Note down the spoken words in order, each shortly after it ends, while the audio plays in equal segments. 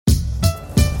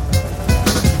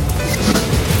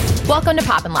Welcome to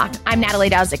Pop and Lock. I'm Natalie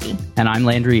Dowzicki. And I'm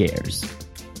Landry Ayers.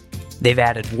 They've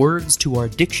added words to our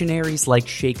dictionaries like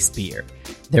Shakespeare.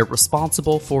 They're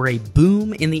responsible for a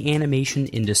boom in the animation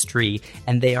industry,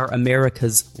 and they are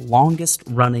America's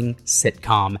longest-running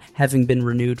sitcom, having been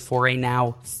renewed for a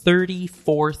now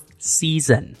 34th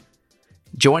season.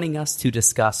 Joining us to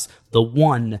discuss the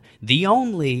one, the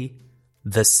only,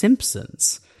 The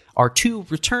Simpsons, are two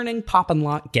returning Pop and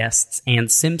Lock guests and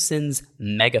Simpsons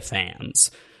mega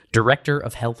fans. Director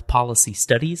of Health Policy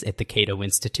Studies at the Cato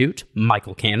Institute,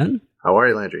 Michael Cannon. How are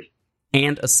you, Landry?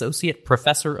 And Associate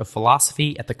Professor of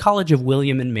Philosophy at the College of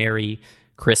William and Mary,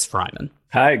 Chris Fryman.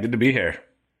 Hi, good to be here.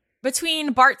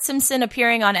 Between Bart Simpson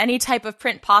appearing on any type of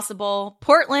print possible,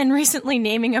 Portland recently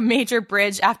naming a major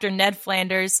bridge after Ned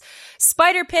Flanders,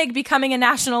 Spider-Pig becoming a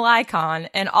national icon,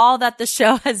 and all that the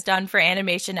show has done for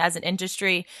animation as an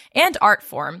industry and art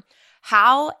form,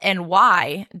 how and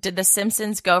why did The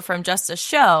Simpsons go from just a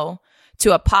show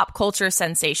to a pop culture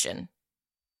sensation?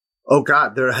 Oh,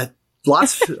 God, there are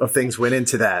lots of things went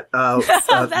into that.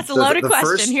 That's a loaded question.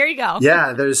 First, here you go.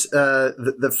 Yeah, there's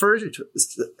the first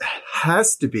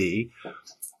has to be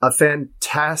a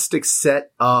fantastic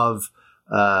set of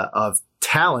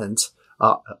talent,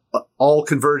 all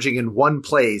converging in one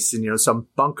place in some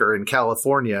bunker in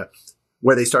California,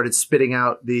 where they started spitting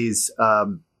out these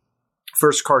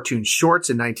first cartoon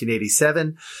shorts in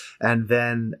 1987, and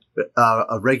then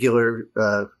a regular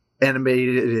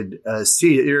animated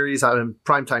series on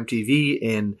primetime TV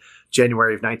in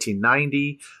January of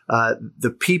 1990. The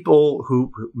people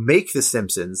who make The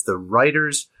Simpsons, the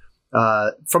writers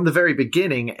from the very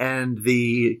beginning, and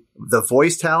the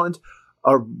voice talent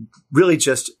are really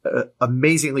just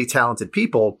amazingly talented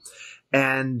people.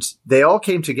 And they all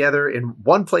came together in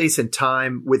one place in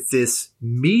time with this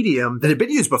medium that had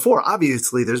been used before.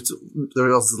 Obviously, there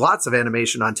was lots of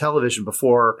animation on television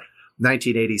before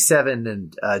 1987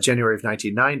 and January of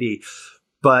 1990,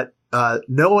 but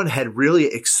no one had really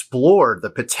explored the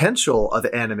potential of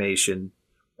animation,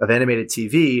 of animated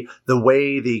TV, the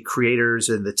way the creators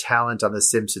and the talent on The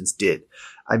Simpsons did.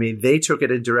 I mean, they took it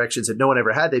in directions that no one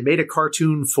ever had. They made a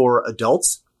cartoon for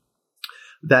adults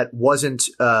that wasn't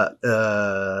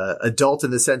adult in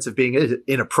the sense of being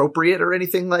inappropriate or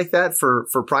anything like that for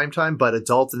primetime, but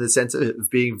adult in the sense of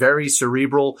being very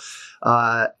cerebral.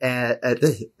 And at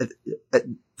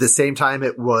the same time,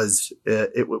 it was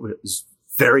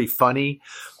very funny.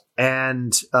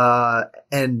 And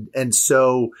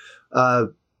so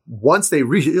once they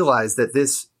realized that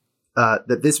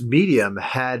this medium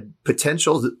had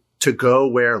potential to go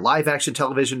where live action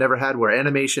television never had, where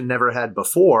animation never had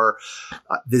before,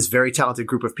 this very talented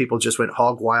group of people just went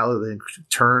hog wild and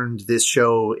turned this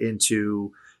show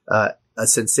into a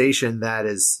sensation that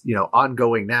is,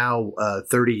 ongoing now,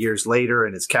 30 years later,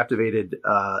 and has captivated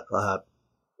now,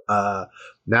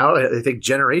 I think,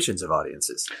 generations of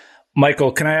audiences.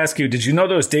 Michael, can I ask you, did you know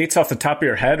those dates off the top of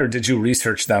your head, or did you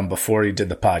research them before you did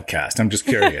the podcast? I'm just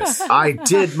curious. I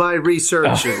did my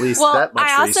research, at least that much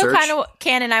research. I also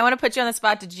Cannon, I want to put you on the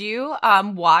spot. Did you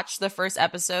watch the first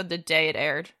episode the day it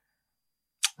aired?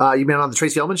 You mean on the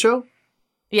Tracey Ullman Show?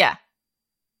 Yeah.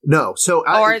 No. So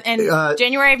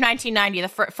January of 1990, the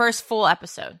first full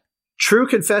episode. True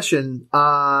confession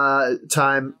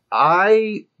time.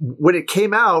 When it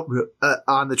came out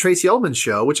on the Tracey Ullman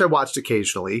Show, which I watched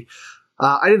occasionally,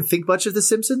 I didn't think much of The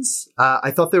Simpsons.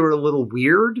 I thought they were a little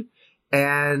weird.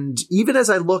 And even as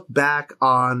I look back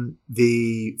on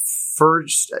the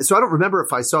first, so I don't remember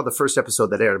if I saw the first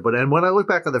episode that aired, and when I look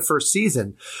back on the first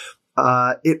season,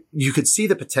 you could see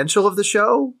the potential of the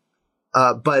show.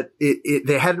 But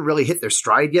they hadn't really hit their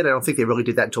stride yet. I don't think they really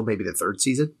did that until maybe the third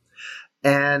season.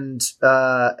 And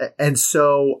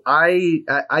so I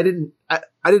didn't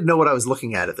know what I was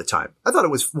looking at the time. I thought it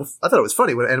was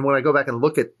funny. And when I go back and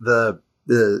look at the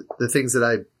things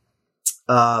that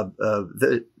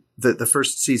the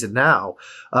first season now,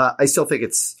 I still think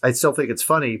it's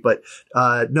funny, but,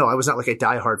 no, I was not like a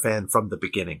diehard fan from the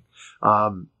beginning.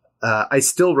 I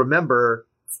still remember,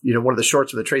 one of the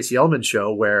shorts of the Tracey Ullman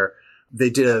Show where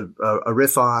they did a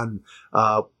riff on,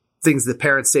 things the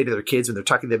parents say to their kids when they're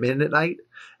tucking them in at night,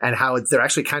 and how they're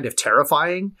actually kind of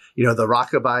terrifying. The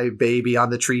rockabye baby on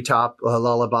the treetop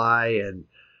lullaby, and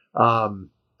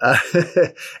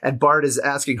and Bart is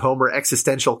asking Homer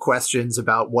existential questions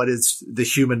about what is the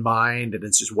human mind, and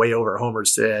it's just way over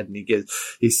Homer's head. And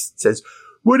he says,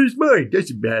 "What is mind?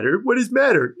 Doesn't matter. What is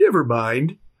matter? Never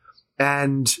mind."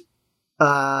 And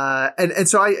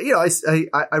so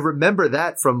I remember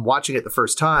that from watching it the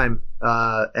first time,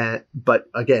 but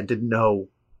again,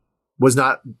 was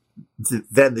not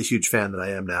then the huge fan that I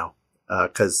am now.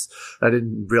 because I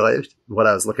didn't realize what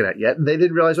I was looking at yet, and they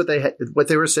didn't realize what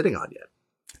they were sitting on yet.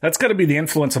 That's got to be the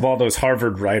influence of all those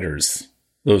Harvard writers,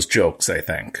 those jokes, I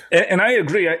think. And I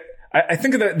agree. I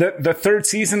think the third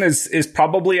season is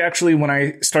probably actually when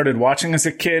I started watching as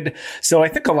a kid. So I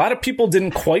think a lot of people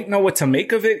didn't quite know what to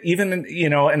make of it, even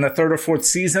in the third or fourth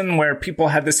season, where people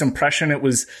had this impression it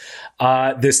was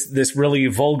this really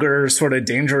vulgar, sort of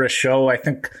dangerous show. I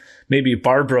think maybe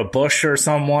Barbara Bush or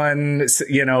someone,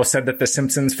 said that the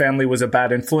Simpsons family was a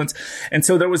bad influence. And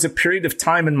so there was a period of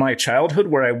time in my childhood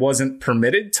where I wasn't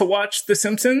permitted to watch The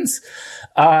Simpsons.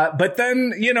 But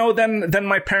then, then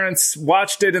my parents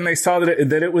watched it and they saw that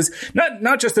it was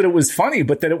not just that it was funny,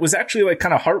 but that it was actually like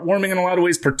kind of heartwarming in a lot of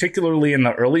ways, particularly in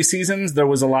the early seasons. There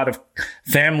was a lot of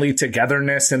family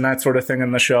togetherness and that sort of thing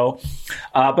in the show.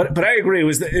 But I agree. It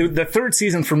was the third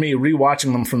season for me,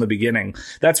 rewatching them from the beginning.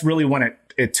 That's really when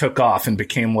it took off and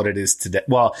became what it is today.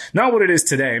 Well, not what it is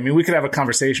today. I mean, we could have a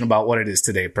conversation about what it is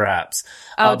today, perhaps.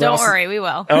 Oh, don't worry. We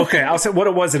will. Okay. I'll say what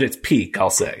it was at its peak, I'll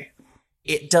say.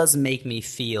 It does make me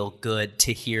feel good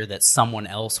to hear that someone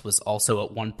else was also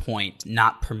at one point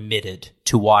not permitted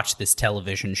to watch this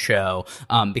television show,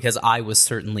 because I was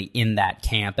certainly in that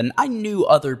camp. And I knew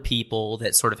other people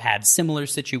that sort of had similar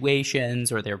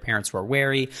situations or their parents were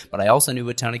wary, but I also knew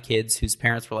a ton of kids whose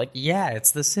parents were like, yeah, it's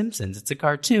The Simpsons, it's a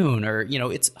cartoon, or,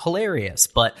 it's hilarious.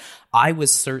 But I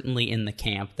was certainly in the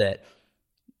camp that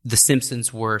The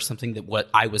Simpsons were something that what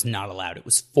I was not allowed. It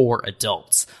was for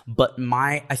adults. But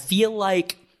I feel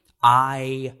like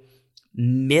I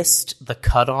missed the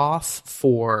cutoff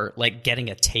for like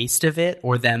getting a taste of it,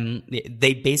 or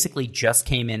they basically just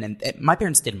came in, and my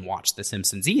parents didn't watch The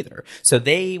Simpsons either. So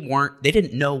they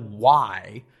didn't know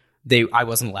why I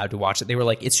wasn't allowed to watch it. They were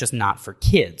like, it's just not for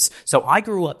kids. So I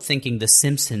grew up thinking The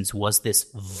Simpsons was this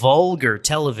vulgar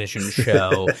television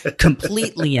show,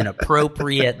 completely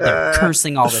inappropriate. They're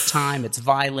cursing all the time. It's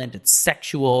violent. It's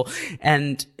sexual.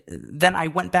 And then I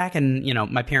went back and,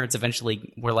 my parents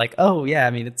eventually were like, oh, yeah,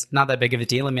 I mean, it's not that big of a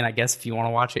deal. I mean, I guess if you want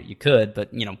to watch it, you could.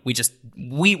 But,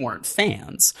 we weren't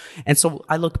fans. And so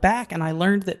I look back and I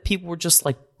learned that people were just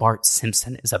like, Bart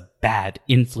Simpson is a bad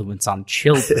influence on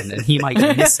children and he might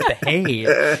misbehave.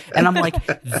 And I'm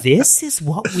like, this is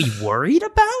what we worried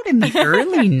about in the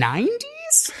early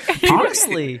 90s?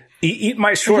 Honestly. Eat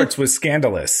My Shorts was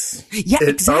scandalous. Yeah,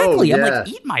 exactly. I'm like,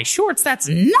 Eat My Shorts, that's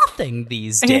nothing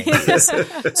these days.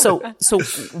 So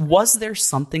was there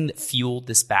something that fueled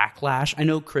this backlash? I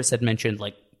know Chris had mentioned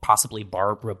like possibly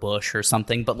Barbara Bush or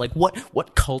something, but like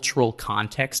what cultural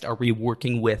context are we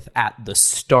working with at the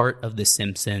start of The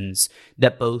Simpsons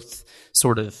that both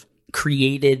sort of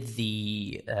created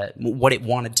the what it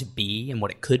wanted to be and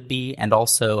what it could be, and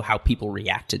also how people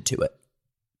reacted to it?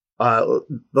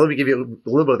 Let me give you a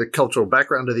little bit of the cultural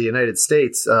background of the United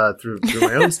States through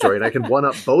my own story, and I can one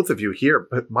up both of you here.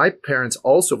 But my parents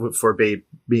also forbade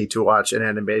me to watch an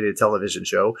animated television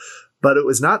show, but it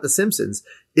was not The Simpsons.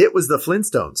 It was the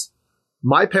Flintstones.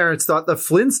 My parents thought the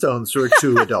Flintstones were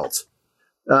too adult.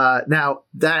 Now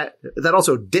that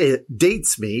also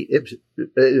dates me.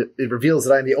 It reveals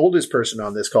that I'm the oldest person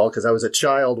on this call because I was a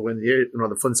child when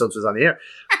the Flintstones was on the air.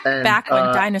 And, back when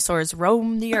dinosaurs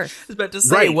roamed the earth. I was about to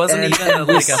say, it wasn't even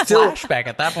like a flashback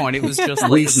at that point. It was just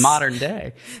like modern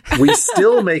day. We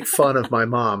still make fun of my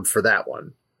mom for that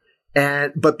one.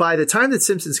 But by the time that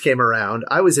Simpsons came around,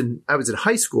 I was in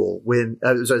high school when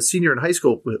I was a senior in high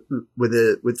school when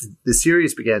the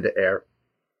series began to air.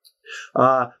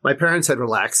 My parents had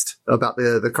relaxed about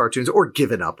the cartoons or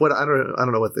given up. I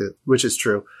don't know which is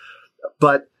true,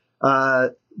 but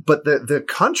the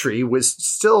country was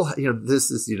still,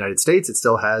 this is the United States. It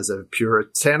still has a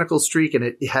puritanical streak, and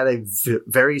it had a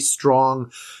very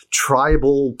strong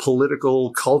tribal,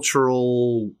 political,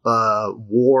 cultural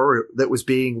war that was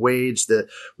being waged.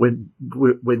 When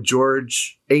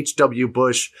George H.W.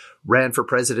 Bush ran for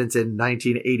president in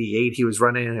 1988, he was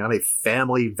running on a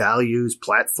family values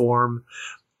platform.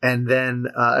 And then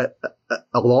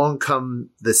along come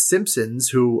the Simpsons,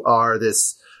 who are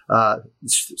this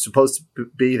supposed to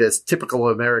be this typical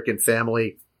American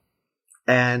family,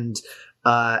 and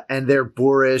they're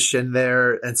boorish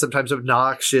and sometimes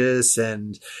obnoxious,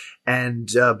 and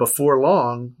before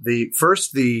long, the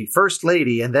first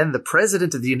lady and then the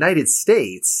president of the United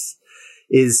States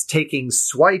is taking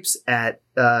swipes at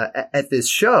this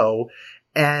show,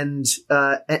 and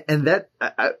that.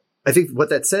 I think what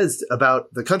that says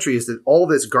about the country is that all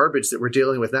this garbage that we're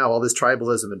dealing with now, all this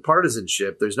tribalism and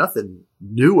partisanship, there's nothing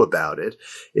new about it.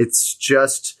 It's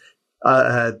just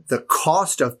the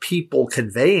cost of people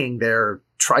conveying their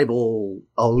tribal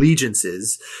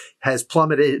allegiances has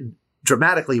plummeted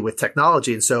dramatically with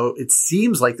technology. And so it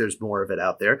seems like there's more of it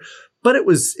out there, but it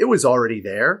was already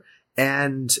there.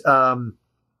 And I'm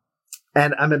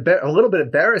a little bit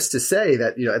embarrassed to say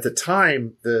that, at the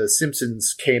time The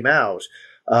Simpsons came out,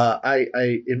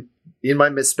 in my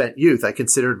misspent youth, I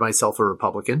considered myself a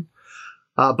Republican.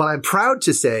 But I'm proud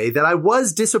to say that I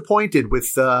was disappointed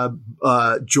with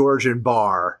George and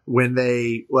Barr when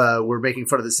they were making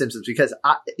fun of The Simpsons, because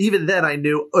even then I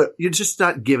knew you're just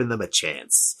not giving them a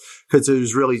chance, because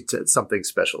there's really something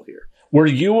special here. Were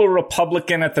you a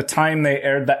Republican at the time they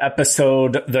aired the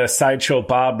episode, the Sideshow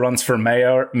Bob runs for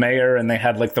mayor, and they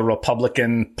had like the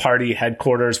Republican Party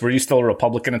headquarters? Were you still a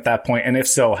Republican at that point? And if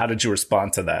so, how did you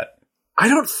respond to that? I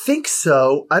don't think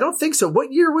so.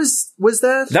 What year was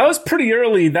that? That was pretty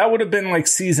early. That would have been like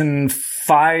season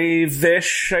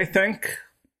 5-ish, I think.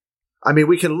 I mean,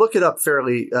 we can look it up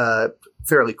fairly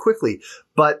quickly,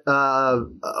 but,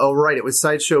 right. It was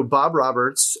Sideshow Bob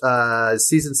Roberts,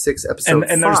 season 6, episode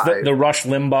 5. And there's the Rush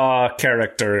Limbaugh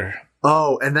character.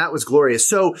 Oh, and that was glorious.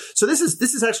 So this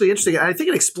is actually interesting. I think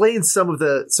it explains some of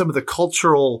the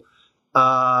cultural,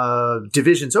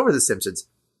 divisions over The Simpsons.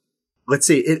 Let's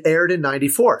see. It aired in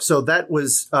 94. So that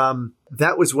was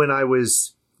when I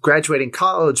was graduating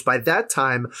college. By that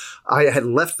time, I had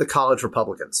left the college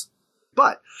Republicans.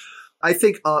 But I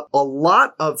think a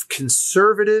lot of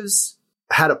conservatives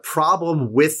had a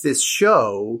problem with this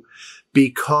show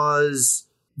because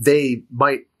they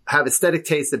might have aesthetic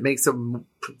taste that makes them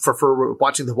prefer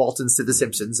watching the Waltons to The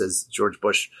Simpsons, as George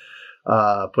Bush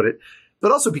put it.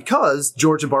 But also because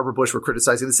George and Barbara Bush were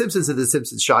criticizing The Simpsons, and The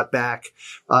Simpsons shot back.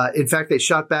 In fact, they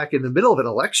shot back in the middle of an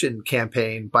election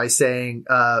campaign by saying,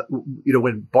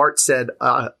 when Bart said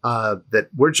that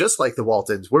we're just like the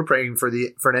Waltons, we're praying for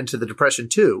an end to the Depression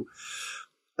too.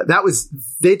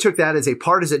 They took that as a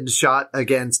partisan shot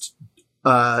against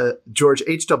George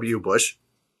H.W. Bush.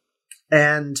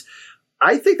 And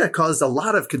I think that caused a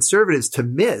lot of conservatives to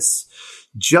miss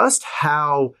just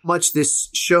how much this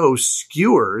show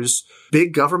skewers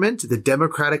big government, the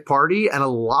Democratic Party, and a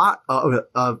lot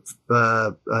of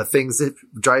things that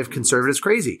drive conservatives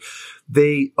crazy.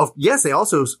 They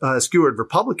also skewered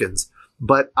Republicans,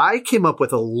 but I came up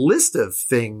with a list of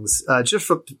things just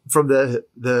from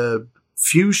the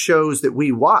few shows that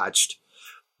we watched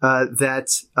that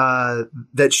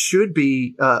should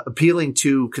be appealing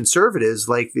to conservatives,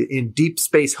 like in Deep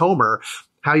Space Homer.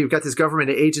 How you've got this government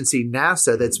agency,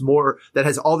 NASA, that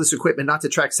has all this equipment not to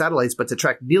track satellites, but to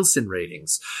track Nielsen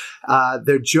ratings.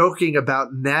 They're joking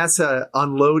about NASA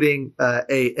unloading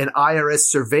an IRS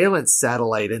surveillance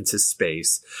satellite into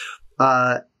space.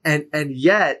 And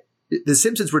yet The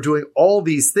Simpsons were doing all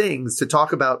these things to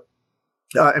talk about,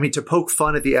 to poke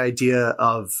fun at the idea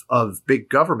of big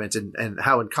government and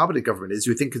how incompetent government is.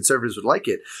 You would think conservatives would like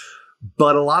it.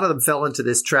 But a lot of them fell into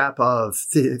this trap of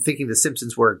thinking The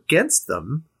Simpsons were against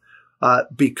them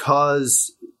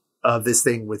because of this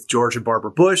thing with George and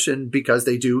Barbara Bush, and because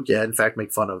they do, in fact,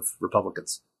 make fun of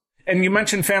Republicans. And you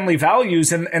mentioned family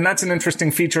values, and that's an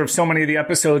interesting feature of so many of the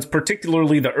episodes,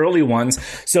 particularly the early ones.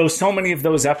 So many of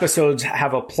those episodes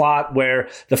have a plot where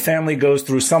the family goes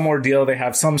through some ordeal, they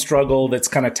have some struggle that's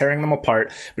kind of tearing them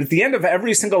apart. But at the end of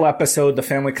every single episode, the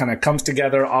family kind of comes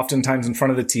together, oftentimes in front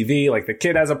of the TV, like the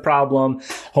kid has a problem,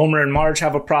 Homer and Marge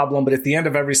have a problem, but at the end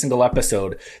of every single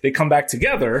episode, they come back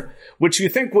together, which you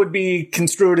think would be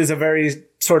construed as a very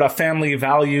sort of family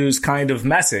values kind of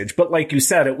message. But like you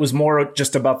said, it was more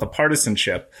just about the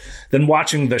partisanship than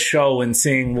watching the show and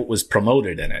seeing what was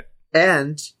promoted in it.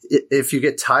 And if you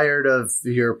get tired of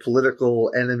your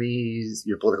political enemies,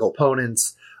 your political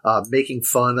opponents, making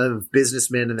fun of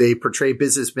businessmen, and they portray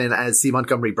businessmen as C.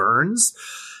 Montgomery Burns,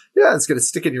 it's going to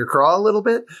stick in your craw a little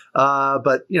bit.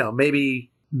 But maybe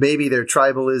their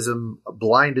tribalism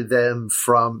blinded them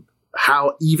from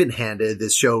how even-handed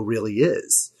this show really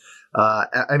is.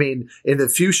 In the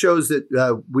few shows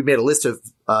that we made a list of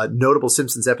notable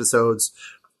Simpsons episodes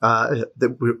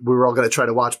that we were all going to try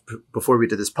to watch before we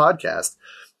did this podcast,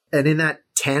 and in that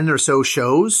 10 or so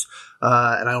shows,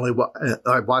 and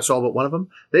I watched all but one of them,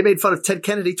 they made fun of Ted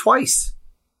Kennedy twice,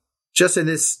 just in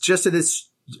this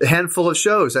handful of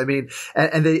shows. And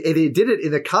they did it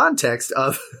in the context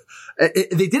of.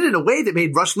 They did it in a way that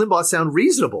made Rush Limbaugh sound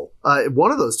reasonable.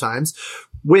 One of those times,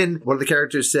 when one of the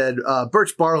characters said,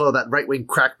 Birch Barlow, that right-wing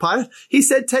crackpot, he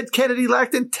said Ted Kennedy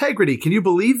lacked integrity. Can you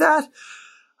believe that?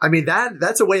 I mean,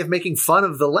 that's a way of making fun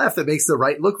of the left that makes the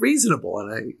right look reasonable.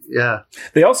 And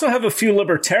They also have a few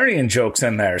libertarian jokes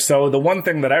in there. So the one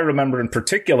thing that I remember in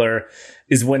particular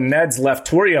is when Ned's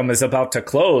Leftorium is about to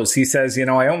close, he says,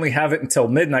 I only have it until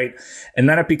midnight, and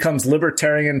then it becomes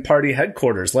Libertarian Party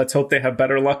headquarters. Let's hope they have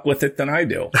better luck with it than I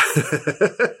do.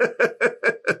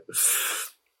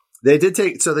 They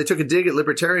took a dig at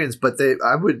libertarians, but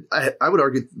I would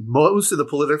argue most of the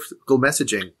political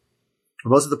messaging,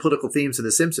 most of the political themes in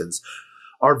The Simpsons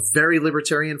are very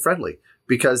libertarian friendly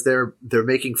because they're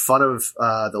making fun of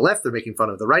the left, they're making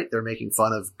fun of the right, they're making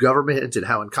fun of government and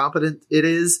how incompetent it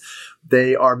is.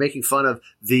 They are making fun of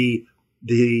the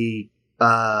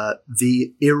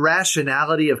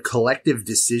irrationality of collective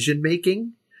decision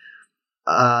making.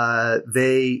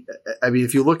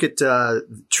 If you look at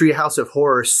Treehouse of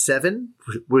Horror 7,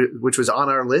 which was on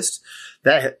our list,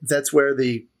 that's where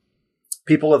the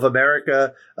people of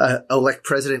America elect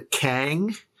President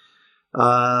Kang.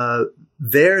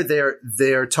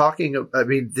 They're talking. I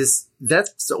mean,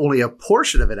 that's only a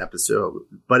portion of an episode,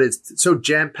 but it's so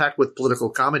jam-packed with political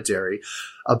commentary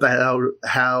about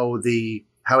how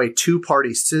a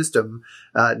two-party system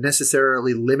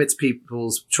necessarily limits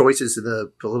people's choices in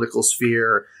the political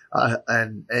sphere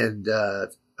and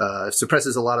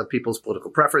suppresses a lot of people's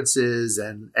political preferences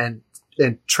and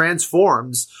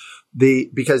transforms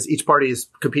because each party is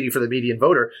competing for the median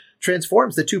voter,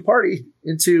 transforms the two-party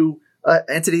into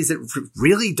entities that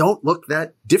really don't look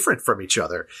that different from each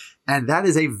other. And that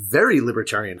is a very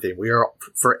libertarian theme. We are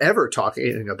forever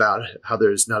talking about how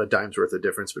there's not a dime's worth of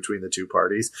difference between the two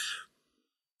parties.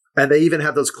 And they even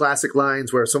have those classic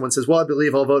lines where someone says, well, I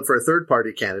believe I'll vote for a third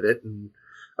party candidate. And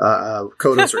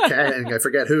Kodos or Kang, I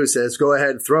forget who, says, go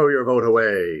ahead, throw your vote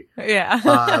away.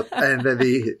 Yeah. And then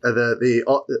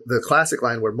the classic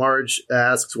line where Marge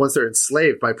asks, once they're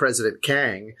enslaved by President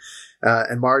Kang,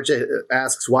 and Marge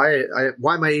asks, why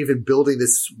am I even building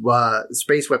this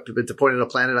space weapon to point at a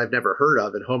planet I've never heard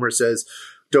of? And Homer says,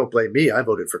 don't blame me. I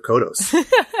voted for Kodos.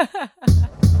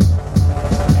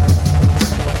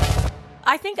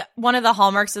 I think one of the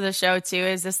hallmarks of the show too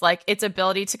is this, like, its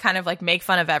ability to kind of like make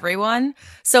fun of everyone.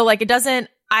 So like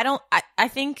I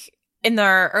think in the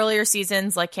earlier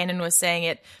seasons, like Kanan was saying,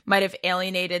 it might have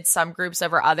alienated some groups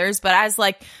over others. But as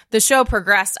like the show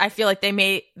progressed, I feel like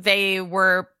they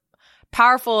were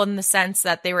powerful in the sense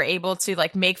that they were able to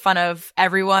like make fun of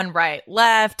everyone, right,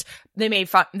 left. They make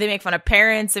fun of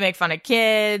parents. They make fun of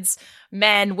kids,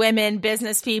 men, women,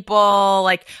 business people.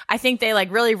 Like, I think they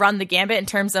like really run the gambit in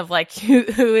terms of like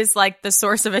who is like the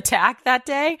source of attack that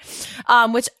day,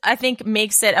 which I think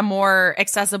makes it a more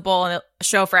accessible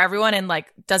show for everyone and like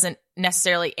doesn't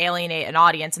necessarily alienate an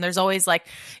audience. And there's always like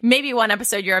maybe one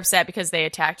episode you're upset because they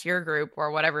attacked your group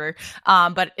or whatever,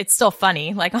 but it's still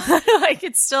funny. Like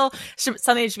it's still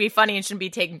something that should be funny and shouldn't be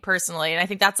taken personally. And I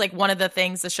think that's like one of the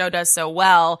things the show does so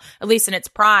well, at least in its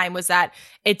prime, was that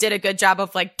it did a good job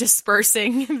of like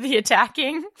dispersing the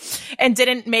attacking and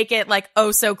didn't make it like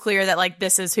so clear that like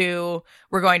this is who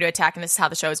we're going to attack and this is how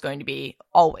the show is going to be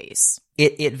always.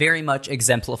 It very much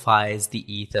exemplifies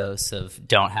the ethos of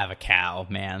don't have a cow,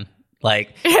 man.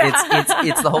 Like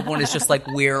it's the whole point is just like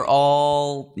we're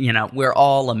all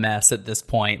a mess at this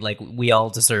point. Like we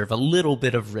all deserve a little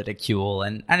bit of ridicule,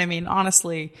 and I mean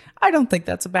honestly, I don't think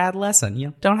that's a bad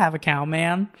lesson. Don't have a cow,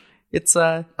 man. It's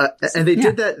and they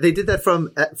did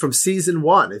that from season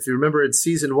 1. If you remember in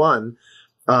season 1,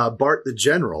 Bart the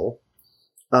General,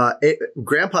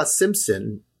 Grandpa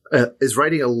Simpson is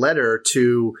writing a letter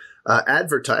to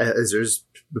advertisers,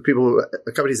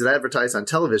 companies that advertise on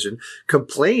television,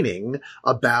 complaining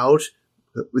about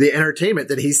the entertainment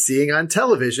that he's seeing on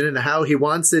television and how he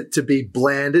wants it to be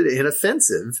bland and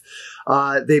inoffensive.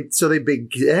 They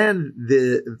began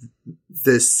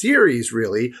the series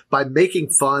really by making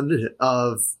fun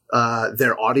of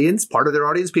their audience, part of their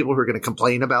audience, people who are going to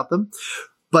complain about them.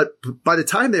 But by the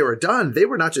time they were done, they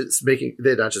not just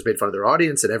made fun of their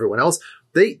audience and everyone else.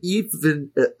 They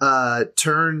even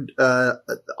turned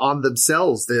on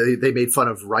themselves. They made fun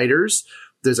of writers.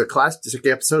 There's a classic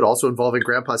episode also involving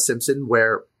Grandpa Simpson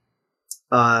where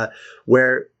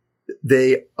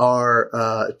they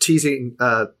are teasing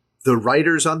the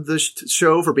writers on the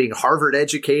show for being Harvard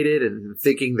educated and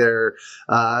thinking they're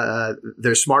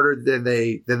smarter than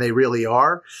they really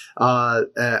are.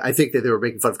 I think that they were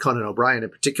making fun of Conan O'Brien in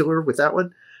particular with that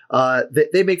one.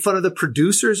 They make fun of the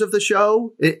producers of the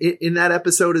show in that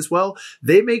episode as well.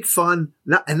 They make fun,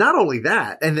 not only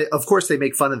that, and of course they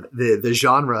make fun of the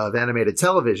genre of animated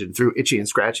television through Itchy and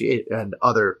Scratchy and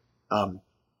other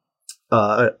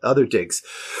digs.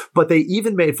 But they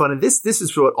even made fun of this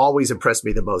is what always impressed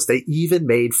me the most. They even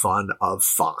made fun of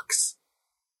Fox.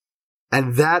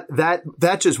 And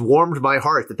that just warmed my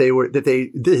heart that they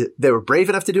were brave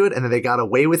enough to do it and that they got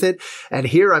away with it. And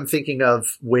here I'm thinking of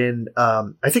when,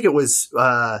 I think it was,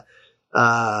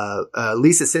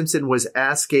 Lisa Simpson was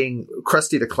asking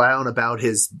Krusty the Clown about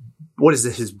his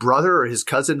brother or his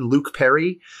cousin, Luke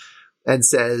Perry, and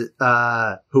said,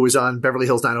 who was on Beverly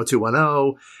Hills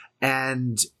 90210.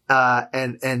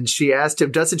 And she asked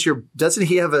him, doesn't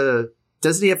he have a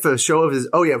show of his?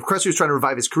 Oh yeah, Krusty was trying to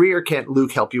revive his career. Can't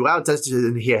Luke help you out?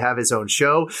 Doesn't he have his own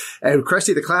show? And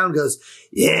Krusty the Clown goes,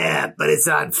 yeah, but it's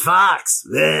on Fox.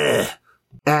 Ugh.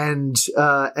 And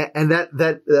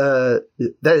that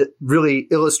really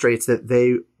illustrates that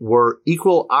they were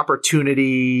equal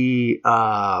opportunity,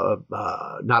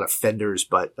 not offenders,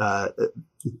 but,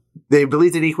 they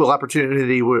believed in equal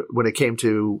opportunity when it came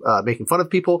to, making fun of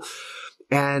people.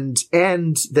 And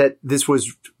that this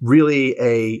was really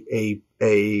a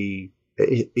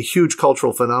huge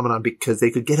cultural phenomenon because they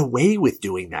could get away with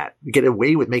doing that, get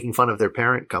away with making fun of their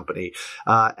parent company.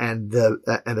 And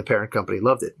the parent company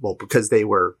loved it. Well, because they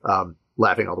were,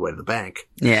 laughing all the way to the bank.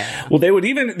 Yeah. Well, they would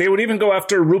even go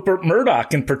after Rupert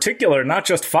Murdoch in particular, not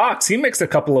just Fox.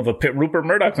 Rupert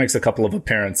Murdoch makes a couple of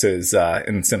appearances,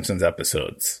 in Simpsons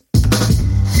episodes.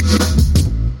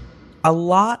 A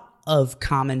lot of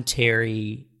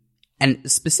commentary,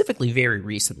 and specifically very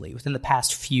recently, within the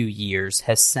past few years,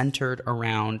 has centered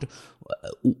around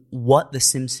what The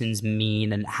Simpsons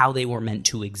mean and how they were meant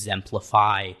to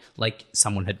exemplify, like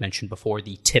someone had mentioned before,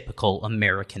 the typical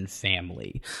American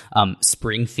family.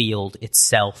 Springfield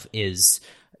itself is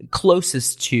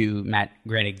closest to Matt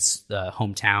Groening's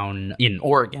hometown in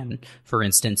Oregon, for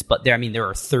instance, but there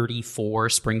are 34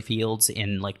 Springfields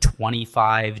in like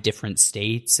 25 different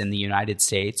states in the United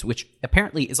States, which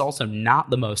apparently is also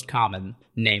not the most common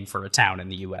name for a town in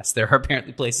the U.S. There are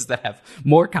apparently places that have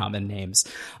more common names,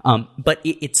 but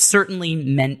it's certainly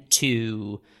meant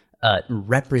to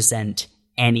represent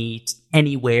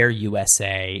anywhere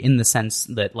USA, in the sense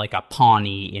that like a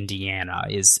Pawnee, Indiana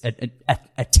is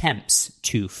attempts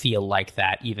to feel like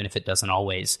that, even if it doesn't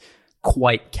always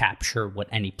quite capture what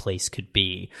any place could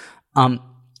be.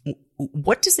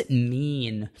 What does it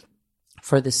mean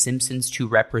for The Simpsons to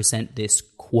represent this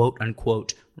quote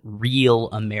unquote real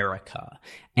America?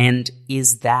 And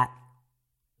is that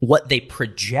what they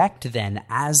project then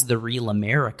as the real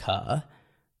America?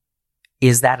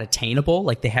 Is that attainable?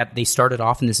 Like they started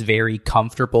off in this very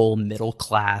comfortable middle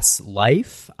class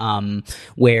life,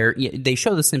 where they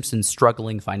show the Simpsons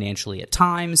struggling financially at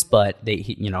times, but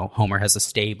Homer has a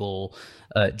stable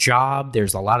job.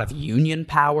 There's a lot of union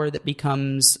power that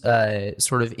becomes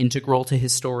sort of integral to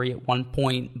his story at one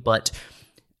point, but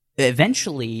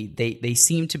eventually they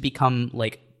seem to become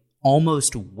like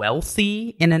almost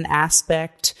wealthy in an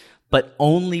aspect, but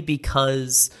only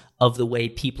because of the way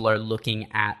people are looking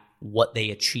at what they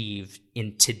achieved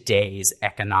in today's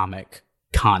economic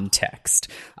context.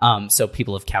 So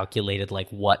people have calculated like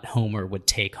what Homer would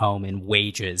take home in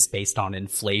wages based on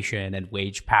inflation and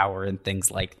wage power and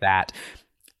things like that.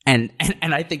 And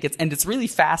I think it's really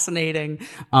fascinating.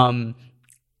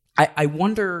 I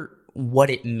wonder what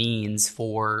it means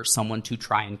for someone to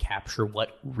try and capture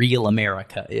what real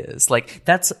America is. Like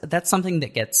that's something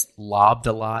that gets lobbed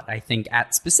a lot, I think,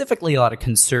 at specifically a lot of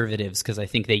conservatives, because I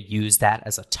think they use that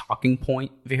as a talking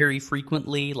point very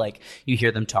frequently. Like you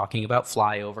hear them talking about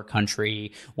flyover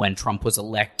country when Trump was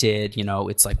elected.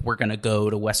 It's like, we're going to go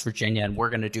to West Virginia and we're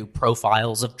going to do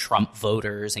profiles of Trump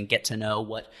voters and get to know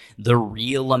what the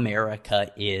real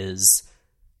America is.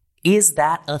 Is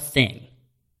that a thing?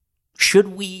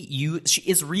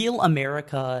 Is real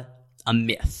America a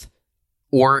myth?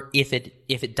 Or if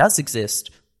it does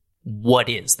exist, what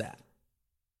is that?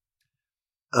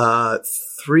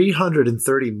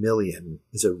 330 million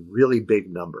is a really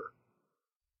big number.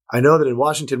 I know that in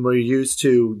Washington we're used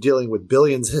to dealing with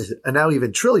billions and now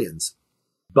even trillions,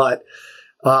 but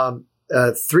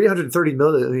 330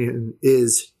 million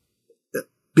is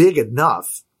big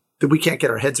enough that we can't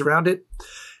get our heads around it.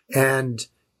 And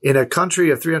in a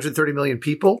country of 330 million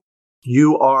people,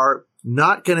 you are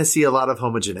not going to see a lot of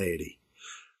homogeneity.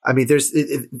 I mean,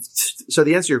 so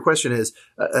the answer to your question is,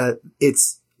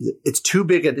 it's too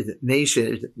big a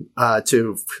nation,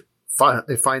 to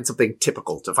find something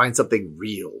typical, to find something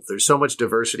real. There's so much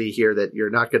diversity here that you're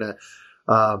not going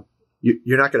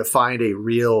to find a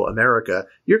real America.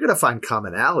 You're going to find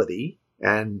commonality.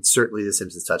 And certainly the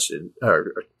Simpsons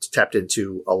tapped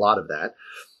into a lot of that.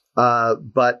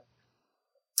 But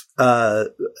I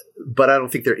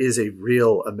don't think there is a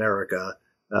real America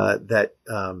that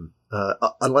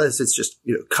unless it's just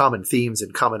common themes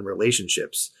and common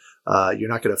relationships. You're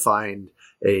not going to find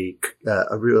a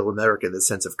real American in the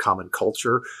sense of common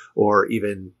culture or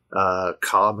even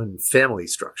common family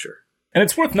structure. And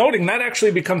it's worth noting that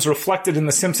actually becomes reflected in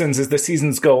The Simpsons as the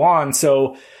seasons go on.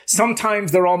 So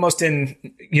sometimes they're almost in,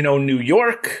 New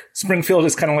York. Springfield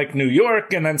is kind of like New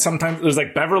York. And then sometimes there's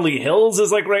like Beverly Hills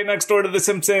is like right next door to The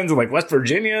Simpsons. And like West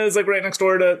Virginia is like right next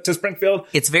door to Springfield.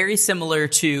 It's very similar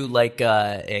to like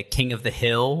King of the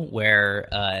Hill, where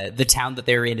the town that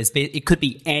they're in it could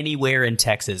be anywhere in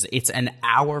Texas. It's an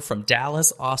hour from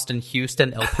Dallas, Austin,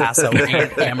 Houston, El Paso,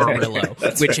 and Amarillo,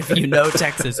 which if you know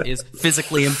Texas is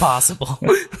physically impossible.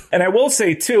 And I will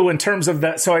say too, in terms of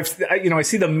that, so I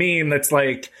see the meme that's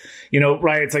like,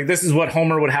 right, it's like, this is what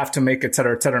Homer would have to make, et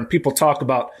cetera, et cetera. And people talk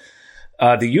about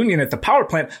the union at the power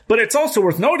plant, but it's also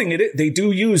worth noting they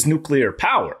do use nuclear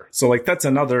power. So like, that's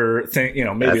another thing,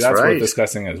 maybe that's right. worth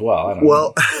discussing as well. I don't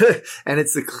know. And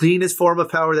it's the cleanest form of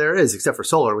power there is, except for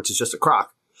solar, which is just a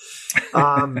crock.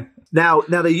 Now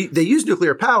they use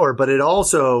nuclear power, but it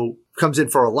also comes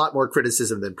in for a lot more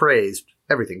criticism than praise.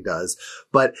 Everything does.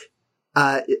 But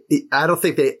I don't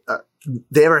think they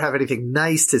ever have anything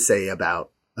nice to say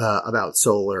about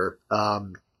solar. But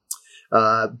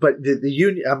the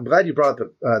union, I'm glad you brought up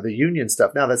the union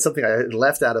stuff. Now that's something I had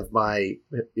left out of my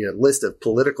list of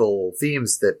political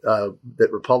themes that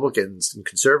Republicans and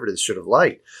conservatives should have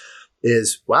liked.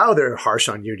 Is wow, they're harsh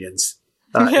on unions.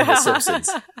 In The Simpsons.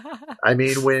 I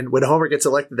mean, when Homer gets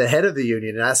elected the head of the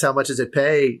union and asks how much does it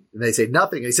pay, and they say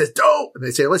nothing, and he says don't, and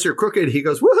they say unless you're crooked, he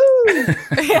goes woohoo.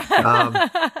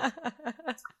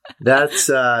 That's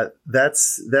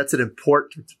an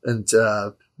important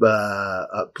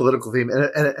political theme,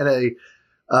 and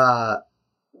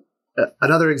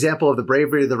another example of the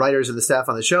bravery of the writers and the staff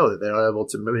on the show, that they're able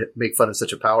to make fun of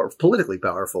such a politically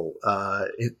powerful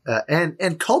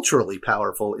and culturally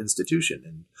powerful institution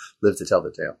and live to tell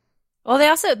the tale. Well,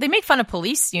 they make fun of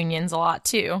police unions a lot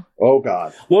too. Oh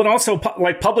God. Well, and also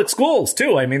like public schools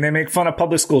too. I mean, they make fun of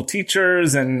public school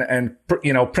teachers and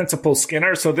Principal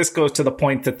Skinner. So this goes to the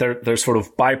point that they're sort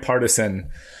of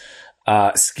bipartisan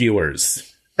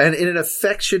skewers, and in an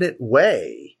affectionate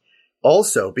way.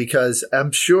 Also, because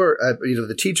I'm sure,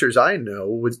 the teachers I know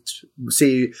would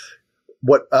see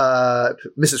what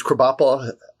Mrs.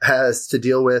 Krabappel has to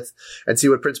deal with and see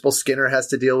what Principal Skinner has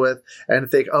to deal with and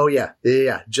think, oh, yeah,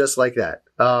 just like that.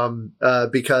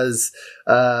 Because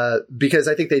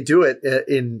I think they do it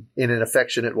in an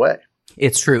affectionate way.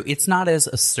 It's true. It's not as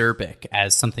acerbic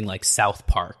as something like South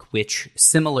Park, which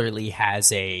similarly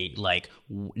has a, like,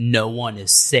 no one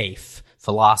is safe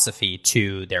philosophy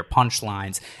to their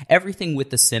punchlines. Everything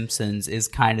with The Simpsons is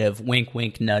kind of wink,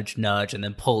 wink, nudge, nudge, and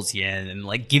then pulls you in and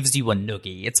like gives you a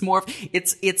noogie. It's more of,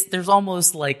 there's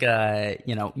almost like a,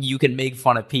 you can make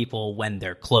fun of people when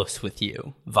they're close with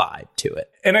you vibe to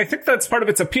it. And I think that's part of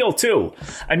its appeal too.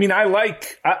 I mean, I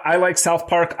like South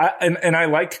Park and I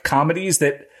like comedies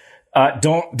that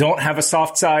don't have a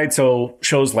soft side. So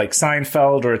shows like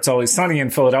Seinfeld or It's Always Sunny in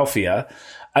Philadelphia,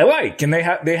 I like, and they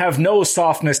have no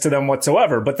softness to them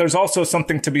whatsoever. But there's also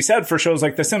something to be said for shows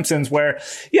like The Simpsons, where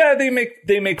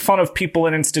they make fun of people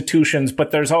and institutions,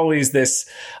 but there's always this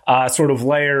sort of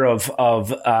layer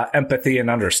of empathy and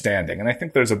understanding, and I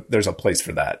think there's a place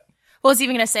for that. Well, I was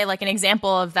even going to say, like, an example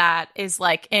of that is,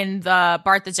 like, in the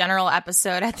Bart the General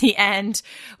episode at the end,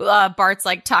 Bart's,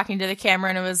 like, talking to the camera,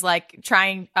 and it was, like,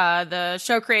 trying, the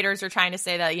show creators were trying to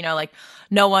say that, like,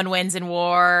 no one wins in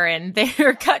war, and they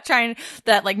were trying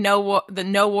that, like, no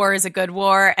war is a good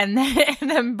war, and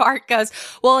then Bart goes,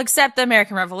 well, except the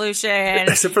American Revolution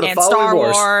and Star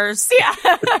Wars. Yeah.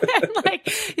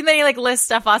 and then he, like, lists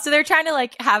stuff off. So they're trying to,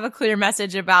 like, have a clear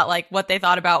message about, like, what they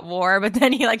thought about war, but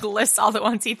then he, like, lists all the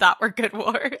ones he thought were good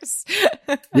wars.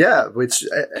 Yeah,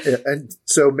 and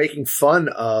so making fun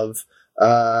of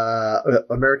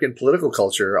American political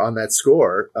culture on that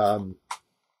score,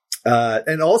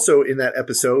 and also in that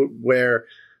episode where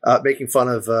making fun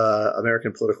of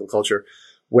American political culture,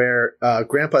 where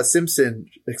Grandpa Simpson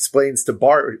explains to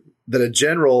Bart that a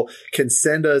general can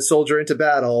send a soldier into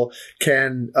battle,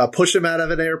 can push him out of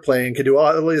an airplane, can do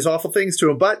all these awful things to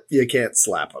him, but you can't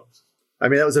slap him. I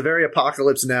mean, that was a very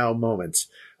Apocalypse Now moment.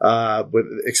 With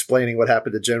explaining what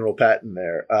happened to General Patton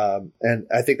there. And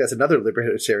I think that's another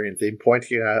libertarian theme,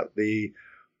 pointing out the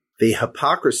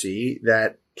hypocrisy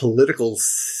that political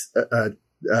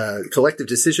collective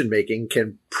decision-making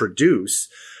can produce,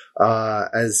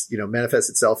 as, manifests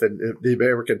itself in the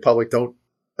American public.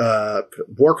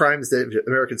 War crimes that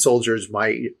American soldiers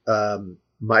might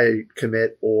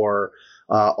commit, or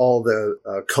all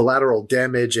the collateral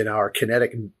damage in our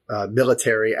kinetic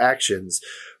military actions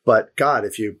But God,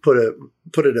 if you put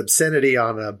an obscenity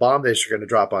on a bomb that you're going to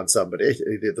drop on somebody,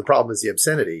 the problem is the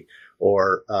obscenity,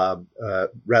 or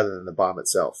rather than the bomb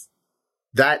itself.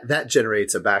 That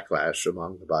generates a backlash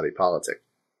among the body politic.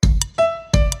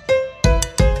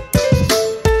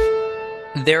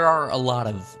 There are a lot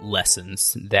of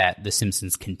lessons that The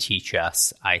Simpsons can teach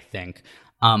us, I think.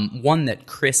 One that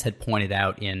Chris had pointed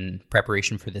out in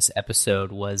preparation for this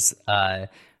episode was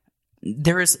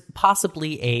there is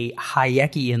possibly a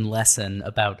Hayekian lesson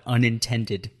about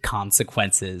unintended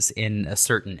consequences in a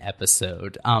certain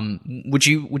episode. Would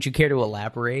you care to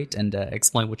elaborate and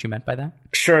explain what you meant by that?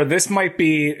 Sure. This might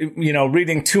be,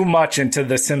 reading too much into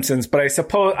The Simpsons, but I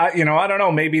suppose, I don't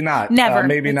know, maybe not. Never.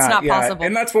 Maybe it's not possible.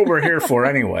 And that's what we're here for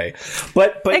anyway.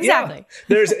 But exactly.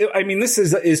 Yeah, this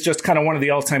is just kind of one of the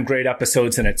all-time great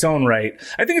episodes in its own right.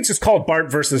 I think it's just called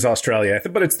Bart versus Australia,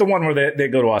 but it's the one where they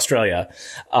go to Australia.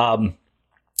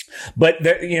 But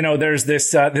there's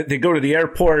this, they go to the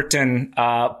airport and,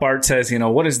 Bart says,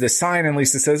 what is this sign? And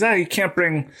Lisa says, you can't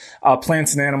bring,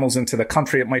 plants and animals into the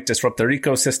country. It might disrupt their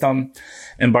ecosystem.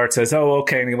 And Bart says, oh,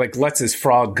 okay. And he lets his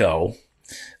frog go,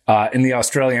 in the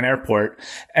Australian airport.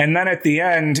 And then at the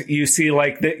end, you see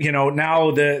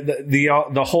now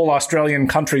the whole Australian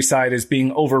countryside is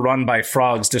being overrun by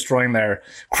frogs destroying their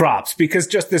crops because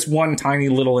just this one tiny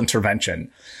little intervention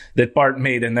that Bart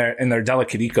made in their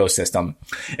delicate ecosystem.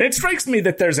 And it strikes me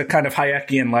that there's a kind of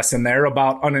Hayekian lesson there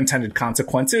about unintended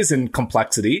consequences and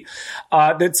complexity.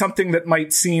 That's something that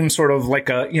might seem sort of like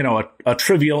a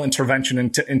trivial intervention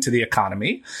into the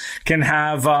economy can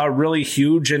have really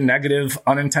huge and negative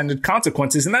unintended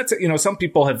consequences. And that's, some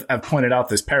people have pointed out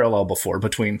this parallel before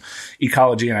between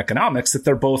ecology and economics, that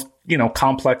they're both,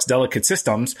 complex, delicate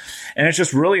systems. And it's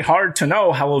just really hard to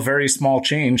know how a very small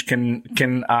change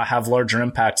can have larger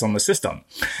impacts on the system.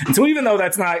 And so even though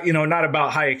that's not, not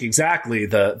about Hayek exactly,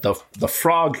 the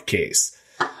frog case,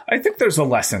 I think there's a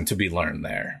lesson to be learned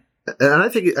there. And I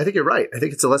think you're right. I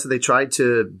think it's a lesson they tried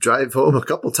to drive home a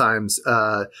couple times.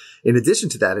 In addition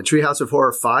to that, in Treehouse of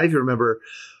Horror 5, you remember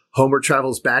Homer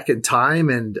travels back in time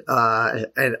and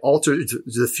altered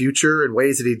the future in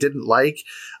ways that he didn't like.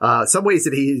 Some ways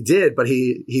that he did, but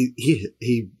he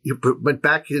went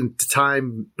back into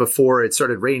time before it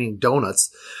started raining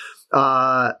donuts.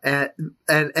 And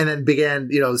then began,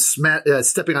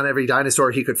 stepping on every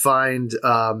dinosaur he could find,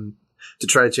 to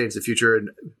try to change the future.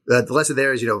 And the lesson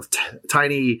there is,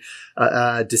 tiny,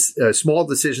 small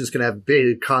decisions can have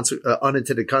big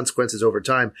unintended consequences over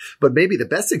time. But maybe the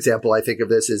best example I think of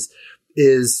this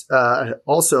is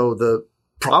also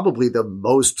probably the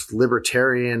most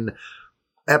libertarian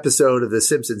episode of The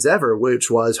Simpsons ever, which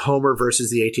was Homer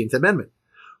versus the 18th Amendment,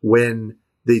 when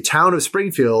the town of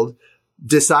Springfield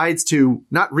decides to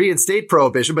not reinstate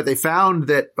prohibition, but they found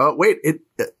that,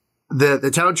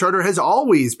 the town charter has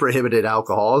always prohibited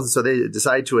alcohol. So they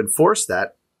decide to enforce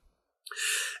that.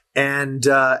 And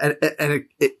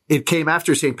it came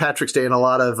after St. Patrick's Day and a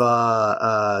lot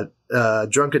of,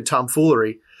 drunken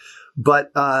tomfoolery.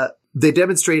 But, they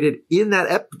demonstrated in that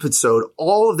episode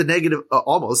all of the negative,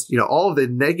 all of the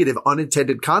negative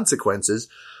unintended consequences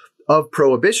of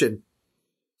prohibition,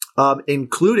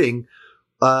 including,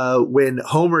 when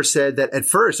Homer said that at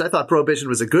first I thought prohibition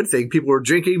was a good thing. People were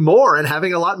drinking more and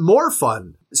having a lot more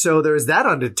fun. So there's that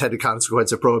unintended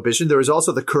consequence of prohibition. There was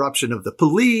also the corruption of the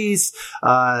police.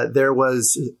 There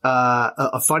was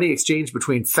a funny exchange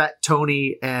between Fat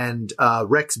Tony and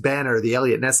Rex Banner, the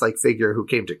Elliot Ness-like figure who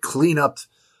came to clean up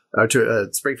to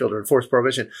Springfield to enforce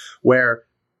prohibition, where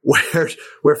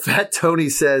Fat Tony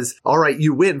says, all right,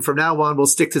 you win. From now on, we'll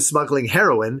stick to smuggling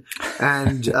heroin.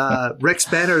 And Rex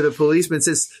Banner, the policeman,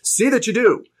 says, see that you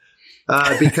do.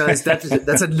 Because that's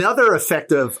another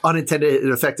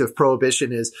unintended effect of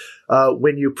prohibition is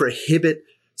when you prohibit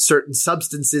certain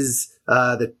substances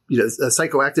that,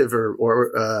 psychoactive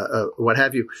or what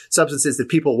have you, substances that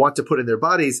people want to put in their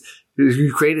bodies,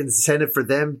 you create an incentive for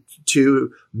them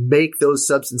to make those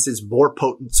substances more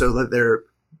potent so that they're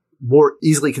more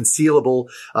easily concealable,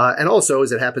 and also,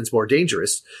 as it happens, more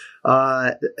dangerous.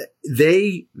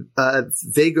 They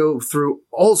go through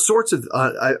all sorts of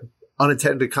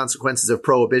unintended consequences of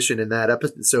prohibition in that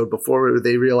episode before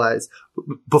they realize.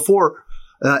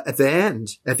 At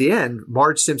the end,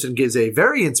 Marge Simpson gives a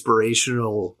very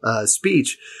inspirational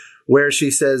speech where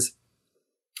she says,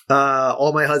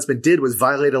 all my husband did was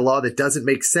violate a law that doesn't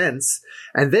make sense,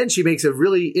 and then she makes a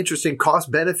really interesting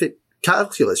cost-benefit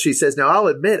calculus. She says, now I'll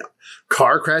admit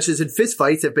car crashes and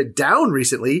fistfights have been down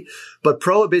recently, but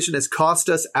prohibition has cost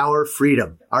us our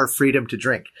freedom to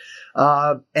drink.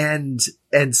 And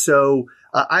so,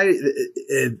 when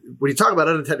you talk about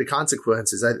unintended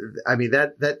consequences, I mean,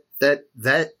 that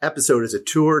that episode is a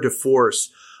tour de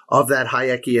force of that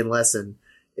Hayekian lesson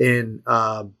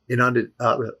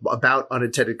about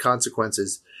unintended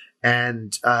consequences.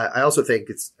 And I also think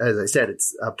it's, as I said,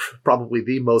 it's probably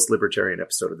the most libertarian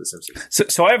episode of The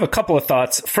Simpsons. So I have a couple of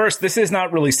thoughts. First, this is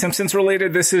not really Simpsons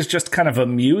related. This is just kind of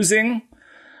amusing.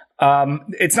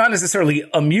 It's not necessarily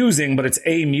amusing, but it's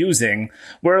amusing.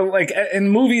 Where like in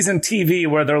movies and TV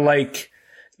where they're like,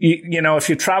 you know, if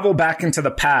you travel back into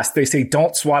the past, they say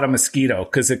don't swat a mosquito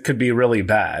because it could be really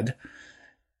bad.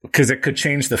 Because it could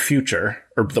change the future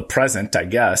or the present, I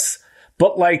guess.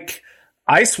 But like,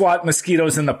 I swat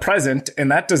mosquitoes in the present,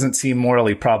 and that doesn't seem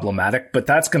morally problematic, but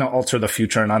that's going to alter the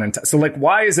future and unintended. So like,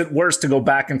 why is it worse to go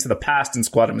back into the past and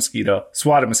swat a mosquito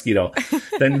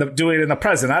than do it in the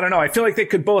present? I don't know. I feel like they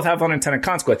could both have unintended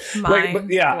consequence. I don't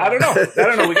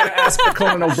know. We got to ask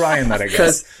Conan O'Brien that, I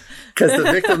guess.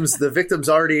 Because the victims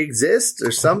already exist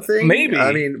or something. Maybe.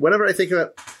 I mean, whenever I think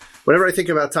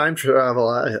about time travel,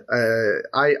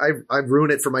 I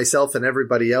ruin it for myself and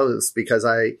everybody else because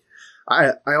I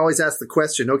always ask the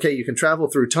question, okay, you can travel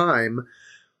through time,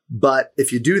 but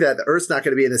if you do that, the Earth's not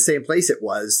going to be in the same place it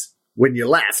was when you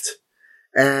left.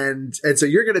 And so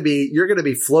you're going to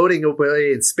be floating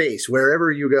away in space wherever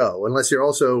you go, unless you're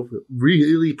also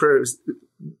really,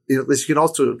 unless you can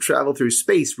also travel through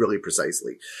space really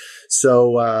precisely.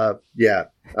 So,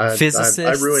 physicists,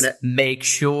 I ruin it. Make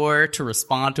sure to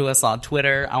respond to us on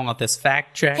Twitter. I want this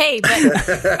fact check. Hey,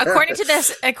 but according to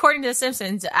The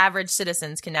Simpsons, average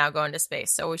citizens can now go into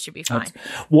space, so we should be fine.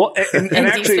 Well, and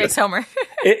actually, Deep Space Homer.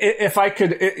 If I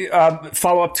could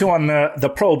follow up too on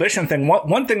the prohibition thing,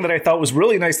 one thing that I thought was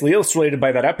really nicely illustrated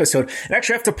by that episode, and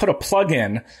actually I have to put a plug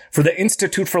in for the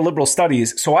Institute for Liberal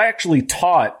Studies. So I actually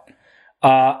taught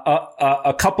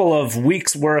a couple of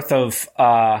weeks worth of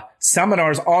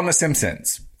seminars on The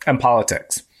Simpsons and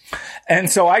politics. And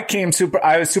so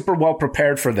I was super well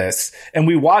prepared for this. And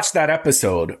we watched that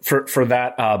episode for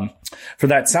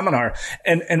that seminar.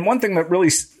 And one thing that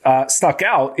really stuck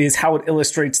out is how it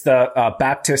illustrates the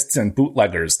Baptists and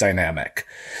bootleggers dynamic,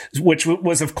 which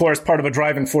was, of course, part of a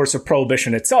driving force of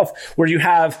prohibition itself, where you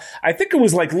have, I think it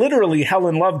was like literally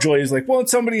Helen Lovejoy is like, won't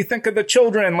somebody think of the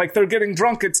children? Like they're getting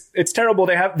drunk. It's terrible.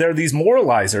 They're these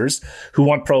moralizers who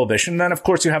want prohibition. Then, of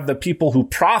course, you have the people who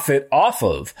profit off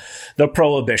of the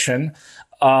prohibition,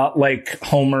 like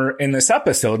Homer in this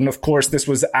episode. And of course, this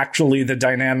was actually the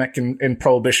dynamic in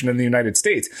prohibition in the United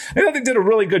States. I thought they did a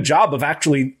really good job of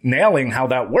actually nailing how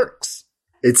that works.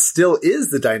 It still is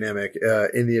the dynamic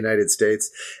in the United States.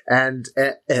 And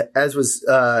as was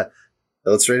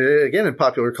illustrated again in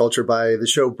popular culture by the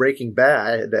show Breaking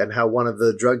Bad, and how one of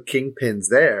the drug kingpins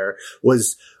there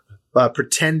was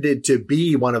pretended to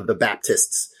be one of the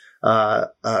Baptists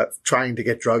trying to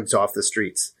get drugs off the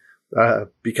streets.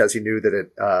 Because he knew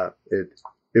that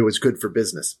it was good for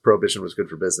business. Prohibition was good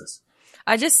for business.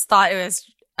 I just thought it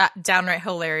was downright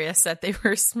hilarious that they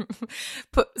were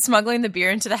smuggling the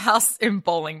beer into the house in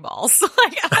bowling balls.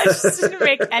 Like, it just didn't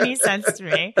make any sense to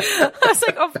me. I was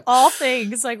like, of all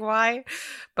things, like, why?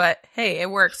 But hey, it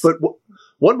works. But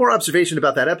one more observation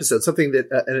about that episode, something that,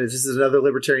 and this is another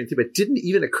libertarian thing, but didn't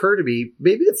even occur to me,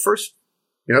 maybe the first,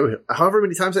 however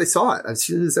many times I saw it. I've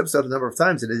seen this episode a number of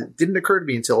times, and it didn't occur to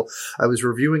me until I was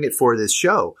reviewing it for this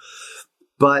show.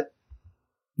 But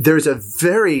there's a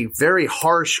very, very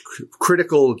harsh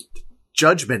critical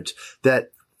judgment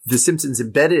that The Simpsons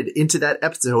embedded into that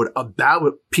episode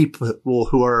about people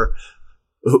who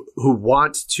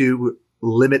want to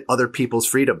limit other people's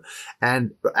freedom.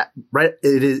 And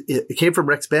it came from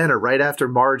Rex Banner right after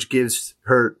Marge gives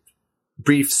her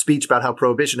brief speech about how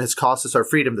prohibition has cost us our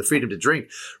freedom, the freedom to drink.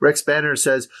 Rex Banner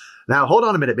says, "Now, hold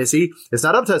on a minute, Missy. It's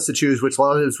not up to us to choose which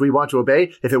laws we want to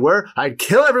obey. If it were, I'd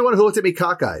kill everyone who looked at me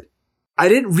cockeyed." I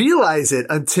didn't realize it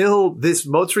until this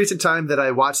most recent time that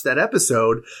I watched that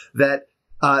episode, that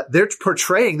they're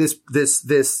portraying this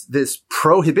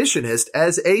prohibitionist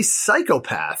as a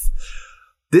psychopath.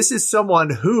 This is someone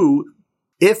who,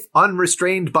 if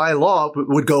unrestrained by law,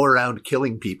 would go around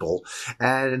killing people.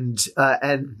 And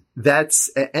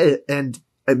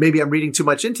maybe I'm reading too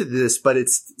much into this, but it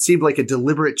seemed like a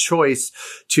deliberate choice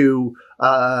to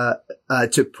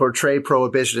portray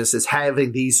prohibitionists as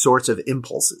having these sorts of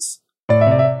impulses.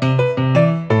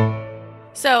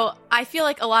 So I feel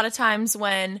like a lot of times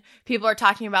when people are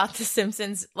talking about The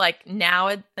Simpsons, like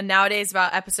nowadays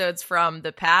about episodes from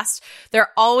the past,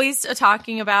 they're always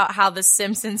talking about how The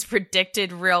Simpsons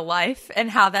predicted real life and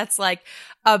how that's like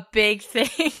a big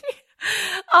thing.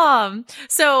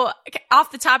 So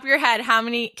off the top of your head,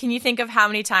 can you think of how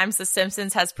many times The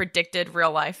Simpsons has predicted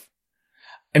real life?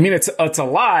 I mean, it's a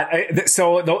lot.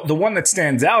 So the one that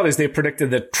stands out is they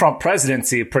predicted the Trump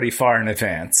presidency pretty far in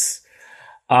advance.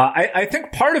 I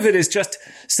think part of it is just,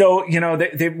 so,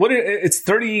 it's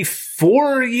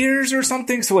 34 years or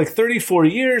something. So like 34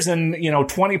 years and,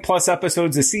 20 plus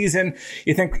episodes a season.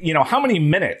 You think, how many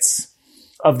minutes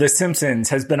of The Simpsons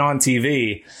has been on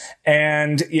TV?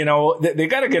 And, they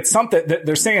got to get something.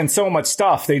 They're saying so much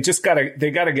stuff. They got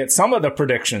to get some of the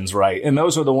predictions right. And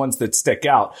those are the ones that stick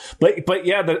out. But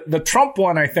yeah, the Trump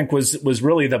one, I think was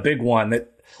really the big one, that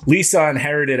Lisa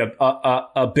inherited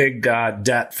a big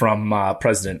debt from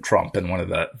President Trump in one of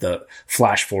the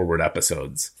flash forward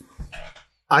episodes.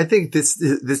 I think this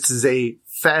is a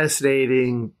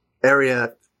fascinating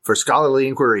area for scholarly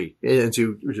inquiry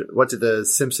into what did the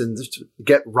Simpsons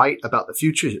get right about the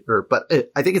future. But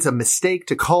I think it's a mistake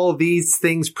to call these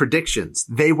things predictions.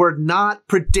 They were not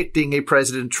predicting a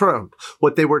President Trump.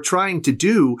 What they were trying to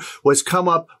do was come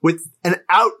up with an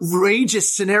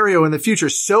outrageous scenario in the future,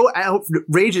 so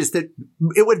outrageous that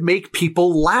it would make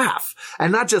people laugh,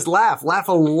 and not just laugh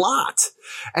a lot.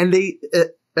 And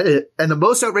and the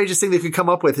most outrageous thing they could come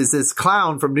up with is this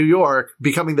clown from New York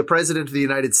becoming the president of the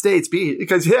United States,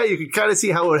 because you could kind of see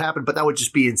how it would happen, but that would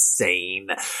just be insane.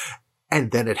 And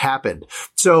then it happened.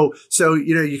 So,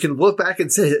 you can look back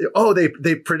and say, oh, they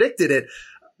predicted it.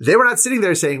 They were not sitting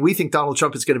there saying, we think Donald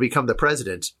Trump is going to become the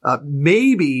president.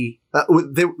 Maybe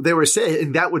they were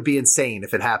saying that would be insane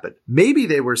if it happened. Maybe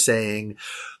they were saying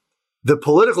the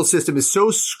political system is so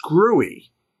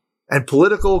screwy and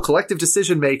political collective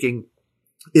decision making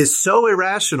is so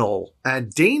irrational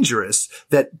and dangerous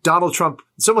that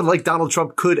someone like Donald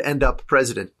Trump could end up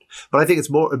president. But I think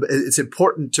it's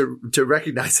important to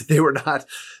recognize that they were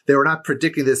not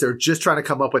predicting this. They're just trying to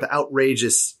come up with an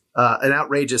outrageous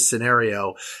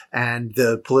scenario, and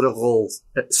the political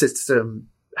system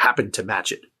happened to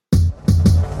match it.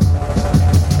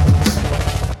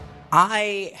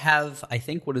 I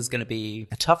think what is going to be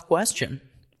a tough question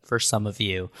for some of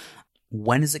you.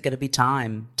 When is it going to be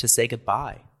time to say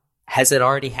goodbye? Has it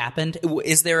already happened?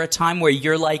 Is there a time where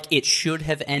you're like, it should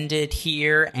have ended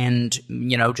here and,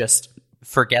 just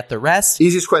forget the rest?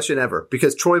 Easiest question ever,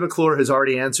 because Troy McClure has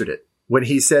already answered it when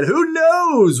he said, who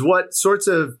knows what sorts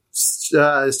of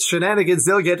shenanigans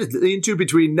they'll get into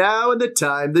between now and the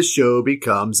time the show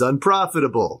becomes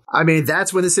unprofitable. I mean,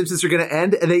 that's when The Simpsons are going to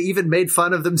end. And they even made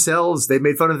fun of themselves. They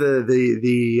made fun of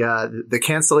the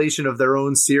cancellation of their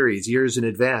own series years in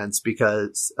advance,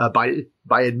 because by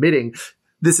admitting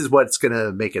this is what's going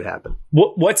to make it happen.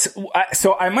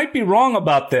 So I might be wrong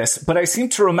about this, but I seem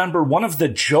to remember one of the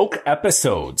joke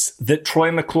episodes that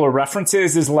Troy McClure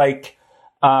references is like,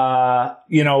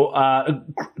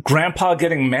 grandpa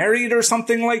getting married or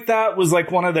something like that was like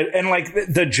one of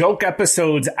the joke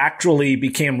episodes actually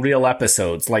became real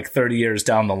episodes like 30 years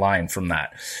down the line from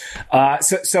that.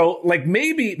 So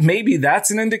maybe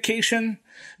that's an indication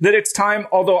that it's time.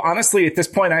 Although honestly, at this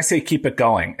point, I say keep it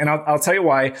going, and I'll tell you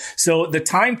why. So the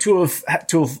time to have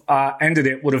ended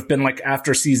it would have been like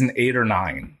after season 8 or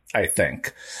 9. I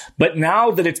think. But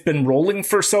now that it's been rolling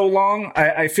for so long,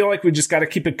 I feel like we just got to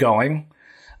keep it going.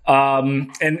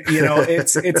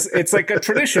 It's like a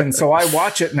tradition. So I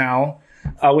watch it now,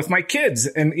 with my kids.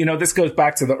 And, this goes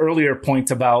back to the earlier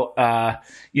point about,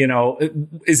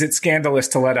 is it scandalous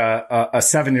to let a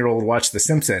 7-year-old watch The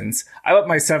Simpsons? I let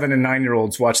my 7 and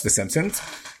 9-year-olds watch The Simpsons,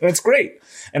 and it's great.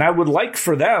 And I would like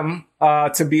for them,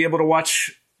 to be able to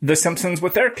watch The Simpsons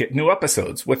with their new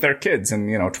episodes with their kids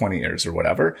in, 20 years or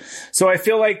whatever. So I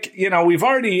feel like, we've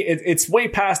already, it's way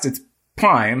past its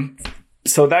prime.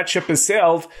 So that ship has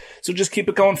sailed. So just keep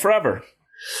it going forever.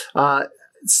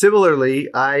 Similarly,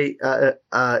 I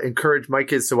encourage my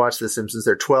kids to watch The Simpsons.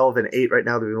 They're 12 and 8 right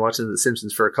now. They've been watching The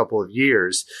Simpsons for a couple of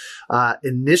years.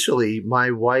 Initially,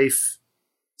 my wife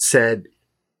said,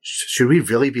 should we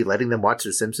really be letting them watch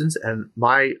The Simpsons? And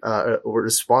my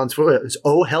response was,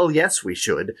 oh, hell yes, we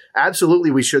should.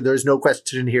 Absolutely, we should. There's no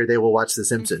question here they will watch The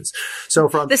Simpsons. So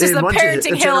this is the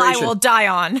parenting hill I will die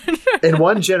on. In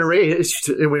one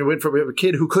generation, we went from a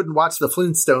kid who couldn't watch the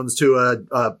Flintstones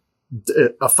to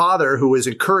a father who was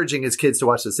encouraging his kids to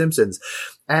watch The Simpsons.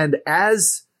 And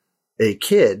as a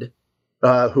kid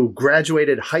who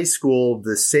graduated high school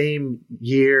the same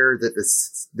year that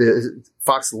the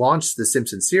Fox launched the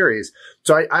Simpsons series.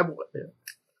 So I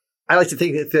like to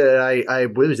think that I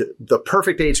was the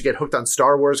perfect age to get hooked on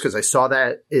Star Wars, because I saw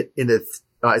that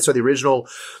I saw the original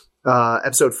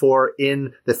episode 4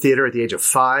 in the theater at the age of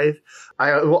 5.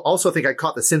 I also think I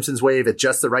caught the Simpsons wave at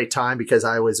just the right time, because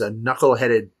I was a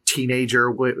knuckleheaded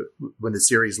teenager when the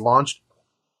series launched.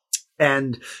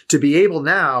 And to be able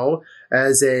now,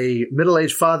 as a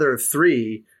middle-aged father of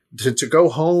 3, to go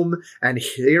home and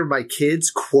hear my kids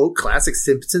quote classic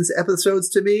Simpsons episodes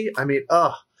to me. I mean,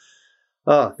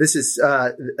 this is,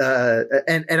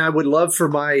 and I would love for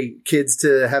my kids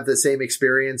to have the same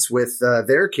experience with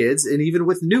their kids and even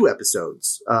with new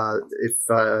episodes, if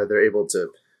they're able to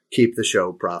keep the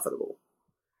show profitable.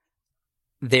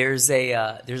 There's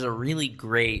a really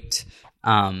great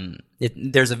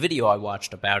there's a video I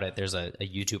watched about it. There's a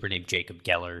YouTuber named Jacob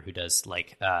Geller who does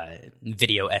like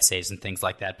video essays and things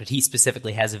like that. But he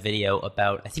specifically has a video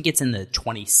about, I think it's in the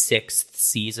 26th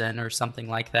season or something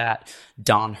like that.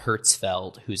 Don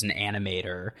Hertzfeld, who's an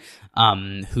animator,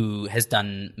 who has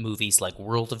done movies like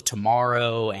World of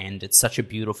Tomorrow and It's Such a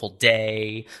Beautiful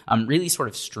Day. Really sort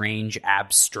of strange,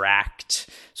 abstract,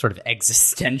 sort of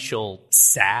existential,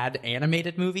 sad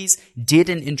animated movies. Did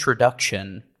an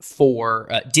introduction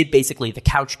did basically the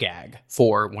couch gag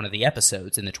for one of the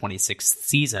episodes in the 26th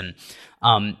season.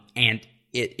 And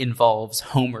it involves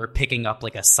Homer picking up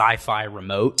like a sci-fi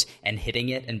remote and hitting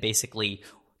it and basically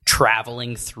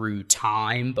traveling through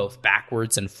time, both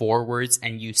backwards and forwards.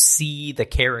 And you see the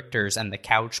characters and the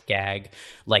couch gag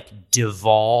like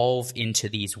devolve into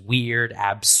these weird,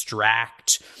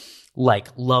 abstract,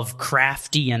 like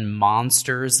Lovecraftian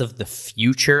monsters of the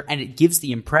future, and it gives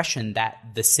the impression that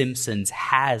The Simpsons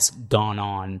has gone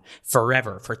on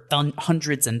forever for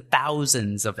hundreds and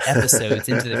thousands of episodes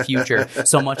into the future,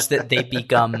 so much that they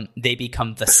become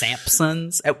the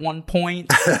Sampsons at one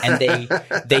point, and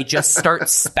they just start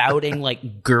spouting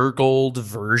like gurgled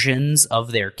versions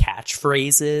of their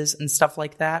catchphrases and stuff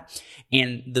like that.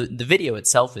 And the video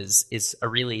itself is a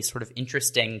really sort of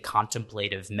interesting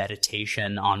contemplative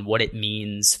meditation on what it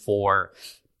means for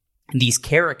these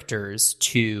characters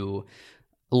to,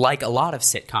 like a lot of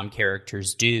sitcom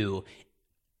characters do,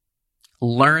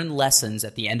 learn lessons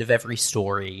at the end of every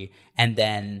story and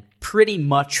then pretty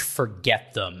much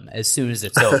forget them as soon as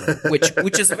it's over,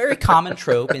 which is a very common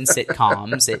trope in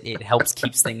sitcoms. It helps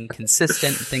keeps things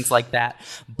consistent and things like that.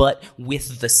 But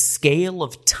with the scale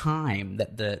of time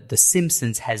that the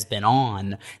Simpsons has been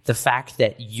on, the fact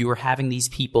that you're having these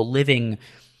people living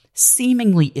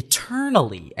seemingly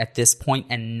eternally at this point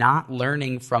and not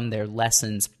learning from their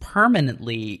lessons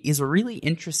permanently is a really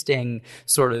interesting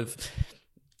sort of,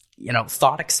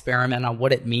 thought experiment on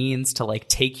what it means to like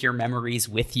take your memories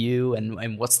with you,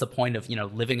 and what's the point of,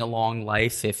 living a long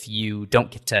life if you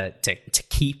don't get to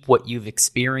keep what you've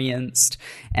experienced.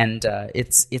 And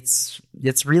it's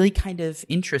really kind of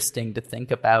interesting to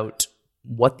think about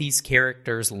what these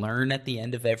characters learn at the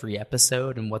end of every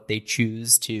episode and what they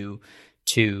choose to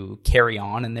carry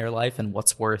on in their life and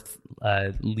what's worth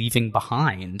leaving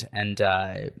behind. And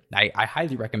I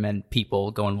highly recommend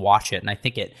people go and watch it. And I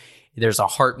think there's a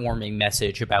heartwarming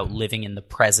message about living in the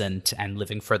present and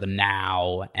living for the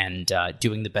now and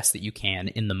doing the best that you can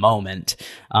in the moment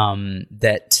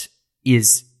that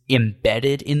is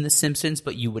embedded in The Simpsons,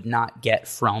 but you would not get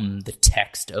from the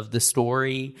text of the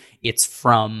story. It's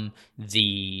from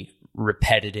the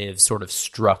repetitive sort of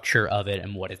structure of it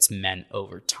and what it's meant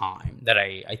over time that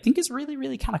I think is really,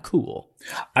 really kind of cool.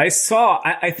 I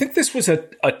think this was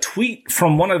a tweet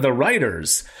from one of the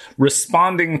writers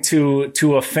responding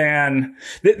to a fan.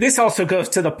 This also goes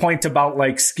to the point about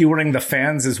like skewering the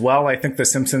fans as well. I think The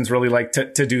Simpsons really like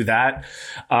to do that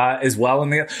as well.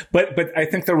 But I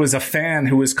think there was a fan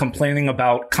who was complaining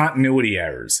about continuity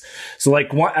errors. So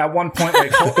like at one point,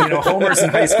 like, Homer's in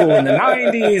high school in the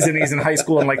 90s and he's in high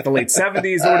school in like the late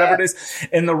 70s or whatever it is.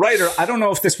 And the writer, I don't know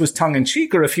if this was tongue in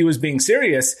cheek or if he was being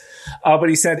serious, but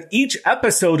he said each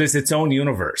episode is its own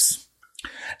universe.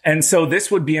 And so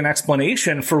this would be an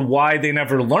explanation for why they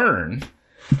never learn,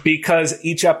 because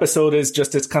each episode is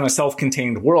just its kind of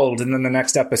self-contained world. And then the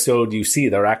next episode you see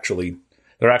they're actually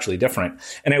different.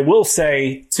 And I will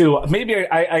say too, maybe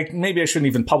I shouldn't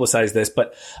even publicize this,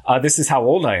 but this is how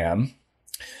old I am.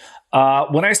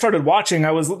 When I started watching,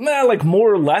 I was like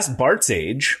more or less Bart's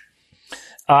age.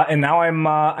 And now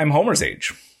I'm Homer's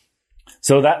age.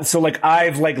 So like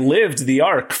I've like lived the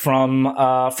arc from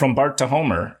Bart to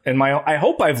Homer, and I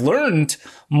hope I've learned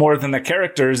more than the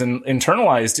characters and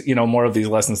internalized, more of these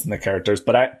lessons than the characters.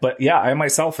 But I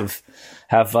myself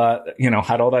have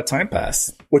had all that time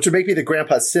pass. Which would make me the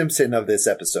Grandpa Simpson of this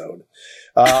episode.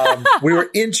 We were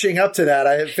inching up to that.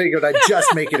 I figured I'd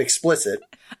just make it explicit.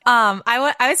 I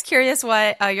was curious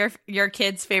what your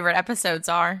kids' favorite episodes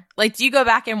are. Like, do you go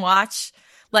back and watch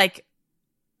like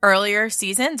earlier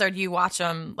seasons, or do you watch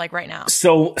them like right now?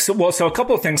 So a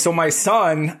couple of things. So my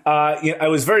son, I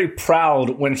was very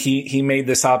proud when he made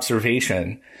this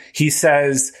observation. He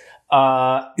says,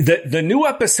 the new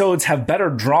episodes have better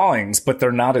drawings, but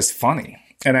they're not as funny.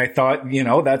 And I thought,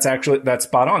 that's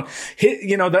spot on.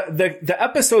 The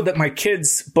episode that my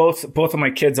kids, both of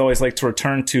my kids always like to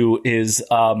return to is,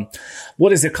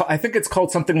 what is it called? I think it's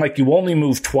called something like You Only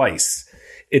Move Twice.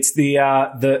 It's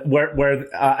I'm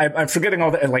forgetting all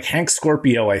the, like Hank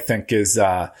Scorpio, I think is,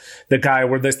 the guy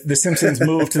where the Simpsons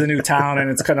move to the new town,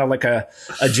 and it's kind of like a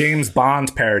James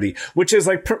Bond parody, which is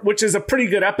a pretty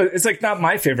good episode. It's like not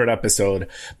my favorite episode,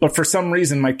 but for some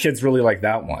reason my kids really like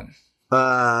that one.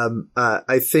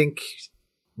 I think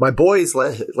my boys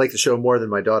like the show more than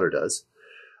my daughter does.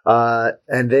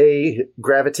 And they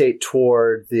gravitate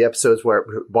toward the episodes where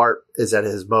Bart is at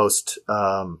his most,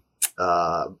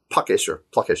 puckish or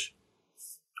pluckish.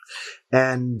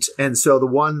 And so the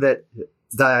one that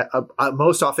I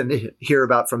most often hear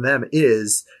about from them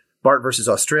is Bart versus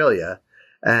Australia.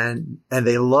 And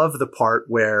they love the part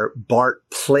where Bart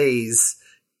plays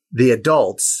the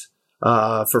adults,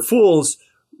 for fools,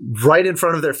 right in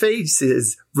front of their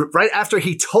faces, right after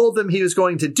he told them he was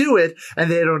going to do it,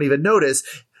 and they don't even notice.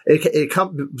 It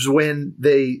comes when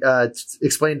they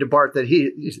explain to Bart that he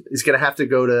is going to have to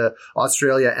go to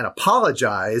Australia and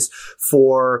apologize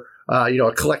for a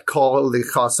collect call that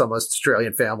cost some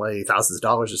Australian family thousands of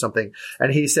dollars or something.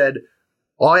 And he said,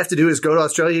 all I have to do is go to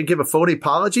Australia and give a phony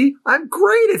apology. I'm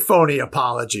great at phony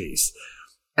apologies.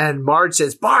 And Marge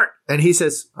says, Bart, and he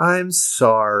says, I'm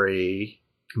sorry.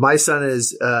 My son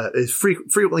is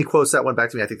frequently quotes that one back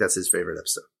to me. I think that's his favorite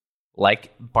episode.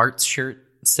 Like Bart's shirt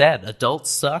said, adults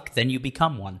suck, then you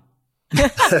become one.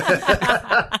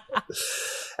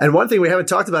 And one thing we haven't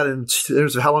talked about in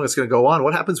terms of how long it's going to go on,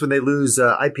 what happens when they lose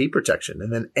IP protection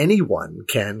and then anyone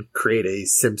can create a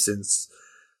Simpsons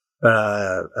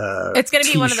it's going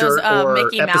to be one of those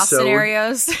Mickey Mouse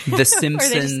scenarios. The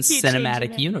Simpsons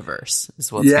cinematic universe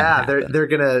is what's going to happen. they're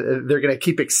gonna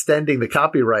keep extending the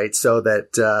copyright so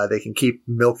that they can keep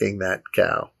milking that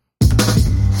cow.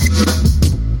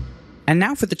 And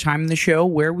now for the time in the show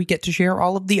where we get to share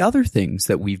all of the other things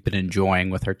that we've been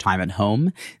enjoying with our time at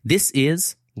home. This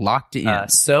is Locked In.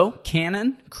 So,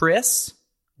 Cannon, Chris,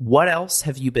 what else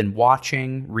have you been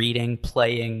watching, reading,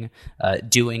 playing,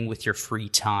 doing with your free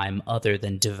time other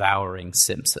than devouring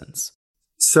Simpsons?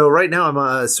 So right now I'm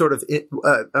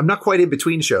I'm not quite in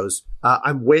between shows.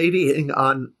 I'm waiting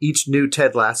on each new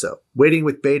Ted Lasso, waiting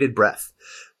with bated breath,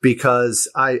 because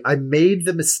I made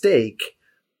the mistake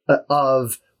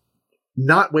of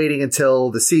not waiting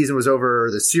until the season was over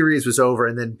or the series was over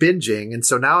and then binging. And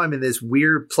so now I'm in this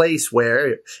weird place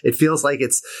where it feels like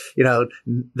it's, the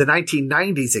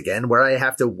 1990s again, where I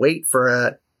have to wait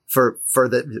for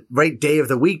the right day of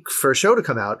the week for a show to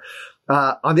come out.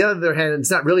 On the other hand, it's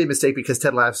not really a mistake because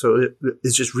Ted Lasso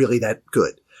is just really that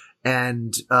good.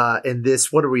 And in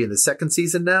this, what are we in the second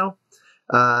season now?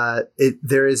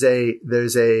 There's a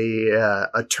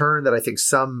turn that I think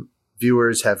some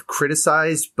viewers have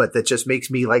criticized, but that just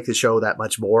makes me like the show that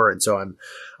much more. And so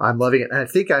I'm loving it. And I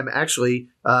think I'm actually,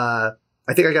 I'm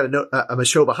a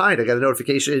show behind. I got a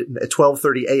notification at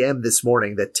 12:30 a.m. this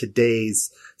morning that today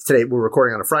we're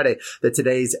recording on a Friday, that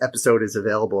today's episode is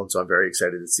available. And so I'm very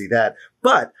excited to see that.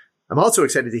 But I'm also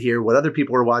excited to hear what other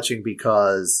people are watching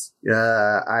because,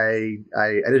 I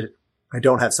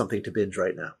don't have something to binge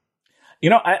right now.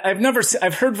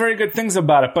 I've heard very good things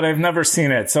about it, but I've never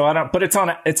seen it. So but it's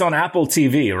on Apple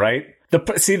TV, right?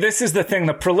 This is the thing,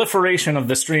 the proliferation of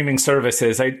the streaming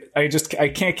services. I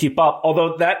can't keep up.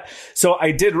 Although so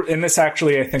I did, and this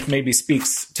actually I think maybe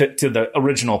speaks to the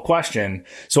original question.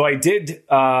 So I did,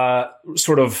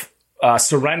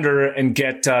 surrender and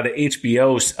get, the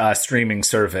HBO, streaming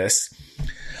service.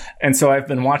 And so I've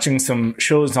been watching some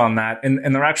shows on that,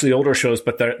 and they're actually older shows,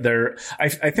 but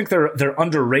I think they're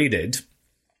underrated.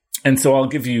 And so I'll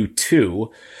give you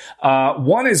two.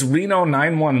 One is Reno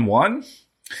 911,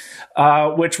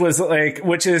 which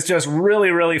is just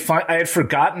really, really fun. I had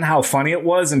forgotten how funny it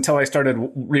was until I started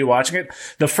rewatching it.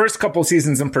 The first couple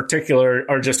seasons in particular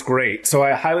are just great. So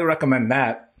I highly recommend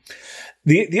that.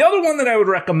 The other one that I would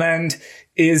recommend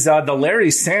is, the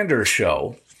Larry Sanders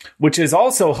Show, which is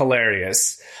also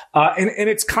hilarious. And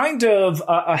it's kind of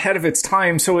ahead of its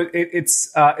time. So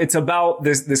it's about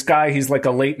this guy. He's like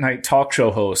a late night talk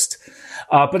show host.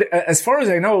 But as far as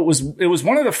I know, it was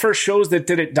one of the first shows that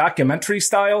did it documentary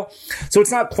style. So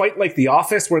it's not quite like The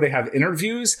Office where they have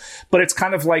interviews, but it's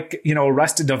kind of like,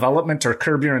 Arrested Development or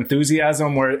Curb Your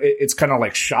Enthusiasm, where it's kind of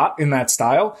like shot in that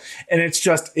style. And it's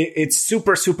just, it's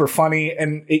super, super funny.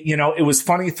 And it was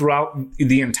funny throughout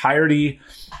the entirety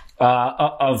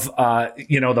of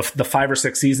the 5 or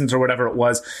 6 seasons or whatever it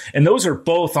was, and those are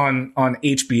both on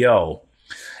HBO,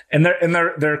 and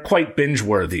they're quite binge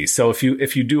worthy. So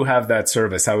if you do have that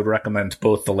service, I would recommend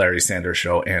both the Larry Sanders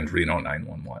Show and Reno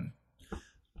 911.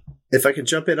 If I can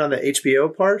jump in on the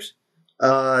HBO part,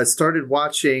 I started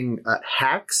watching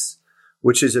Hacks,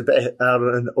 which is about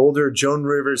an older Joan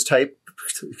Rivers type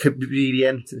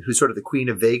comedian who's sort of the queen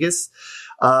of Vegas.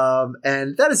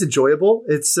 And that is enjoyable.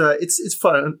 It's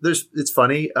fun. It's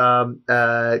funny. Kind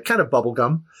of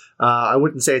bubblegum. I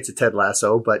wouldn't say it's a Ted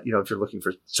Lasso, but if you're looking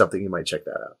for something, you might check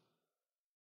that out.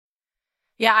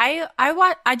 Yeah,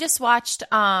 I just watched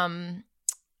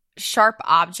Sharp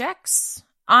Objects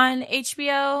on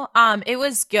HBO. It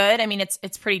was good. I mean,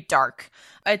 it's pretty dark.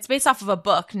 It's based off of a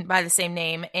book by the same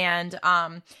name, and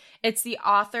it's the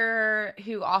author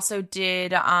who also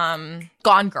did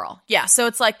Gone Girl. Yeah, so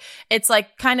it's like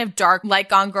kind of dark, like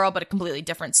Gone Girl, but a completely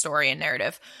different story and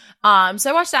narrative. So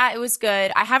I watched that. It was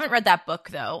good. I haven't read that book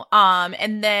though.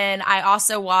 And then I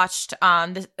also watched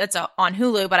it's on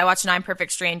Hulu, but I watched 9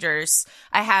 Perfect Strangers.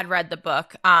 I had read the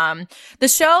book. The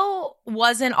show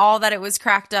wasn't all that it was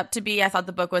cracked up to be. I thought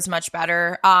the book was much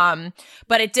better.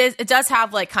 But it does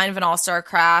have like kind of an all-star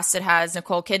cast. It has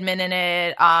Nicole Kidman in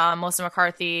it, Melissa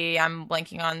McCarthy. I'm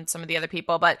blanking on some of the other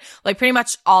people, but like pretty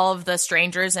much all of the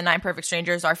strangers in 9 Perfect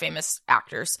Strangers are famous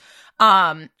actors.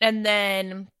 And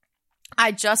then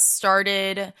I just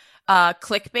started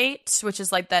Clickbait, which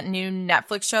is like that new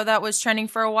Netflix show that was trending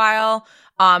for a while.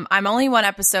 I'm only 1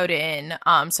 episode in,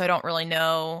 so I don't really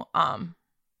know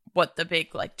what the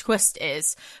big like twist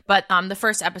is. But the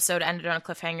first episode ended on a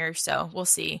cliffhanger, so we'll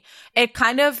see. It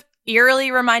kind of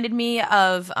eerily reminded me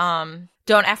of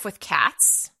Don't F with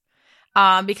Cats.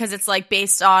 Because it's like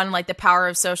based on like the power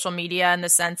of social media in the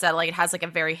sense that like it has like a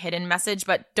very hidden message.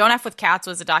 But Don't F with Cats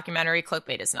was a documentary.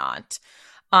 Clickbait is not.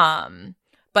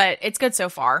 But it's good so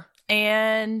far.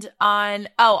 And on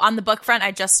the book front,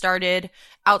 I just started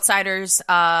Outsiders,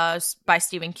 by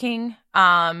Stephen King.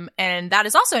 And that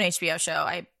is also an HBO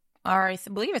show. I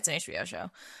believe it's an HBO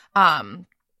show.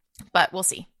 But we'll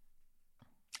see.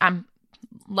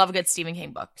 Love a good Stephen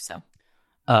King book. So,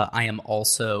 I am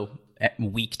also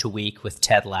week to week with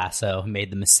Ted Lasso.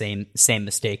 Made the same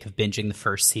mistake of binging the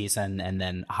first season and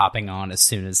then hopping on as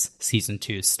soon as season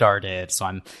 2 started. So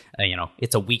I'm,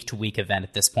 it's a week to week event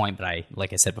at this point, but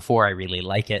like I said before, I really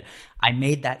like it. I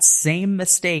made that same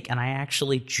mistake and I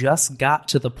actually just got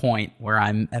to the point where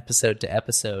I'm episode to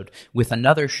episode with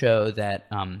another show that,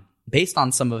 based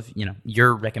on some of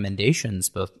your recommendations,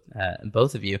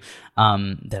 both of you,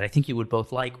 that I think you would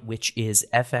both like, which is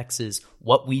FX's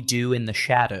What We Do in the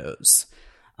Shadows.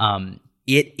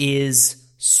 It is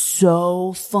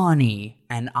so funny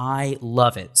and I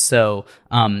love it. So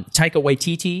Taika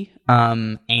Waititi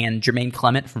and Jermaine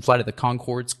Clement from Flight of the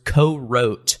Conchords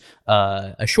co-wrote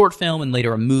a short film and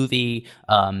later a movie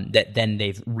that then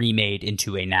they've remade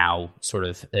into a now sort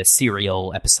of a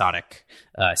serial episodic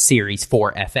series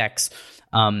for FX.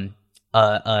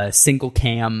 A single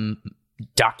cam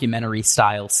documentary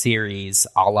style series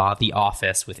a la The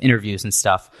Office with interviews and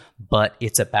stuff, but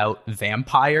it's about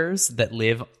vampires that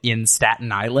live in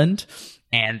Staten Island.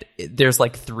 And there's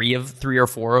like three or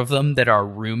four of them that are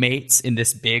roommates in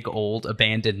this big old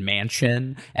abandoned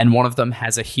mansion. And one of them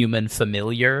has a human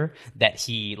familiar that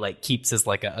he like keeps as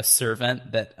like a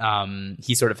servant that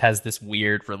he sort of has this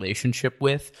weird relationship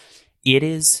with. It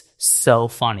is so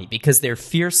funny because they're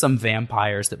fearsome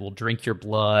vampires that will drink your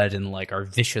blood and like are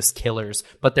vicious killers,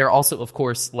 but they're also, of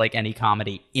course, like any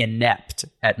comedy, inept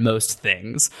at most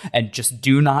things and just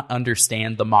do not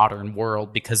understand the modern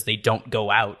world because they don't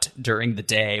go out during the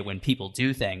day when people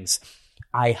do things.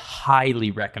 I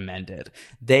highly recommend it.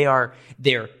 They're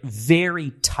very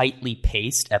tightly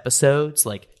paced episodes,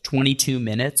 like 22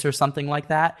 minutes or something like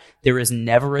that. There is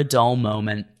never a dull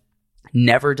moment.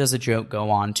 Never does a joke go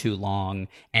on too long,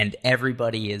 and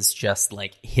everybody is just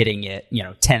like hitting it,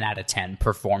 10 out of 10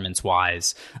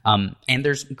 performance-wise. And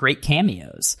there's great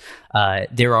cameos. I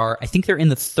think they're in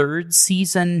the 3rd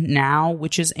season now,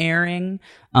 which is airing.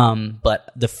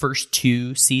 But the first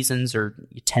 2 seasons are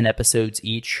 10 episodes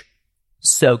each.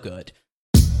 So good.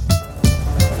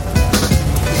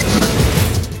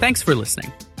 Thanks for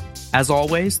listening. As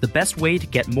always, the best way to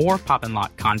get more Pop and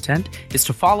Lock content is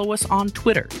to follow us on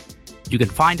Twitter. You can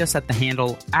find us at the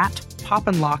handle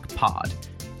 @PopandLockPod.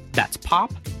 That's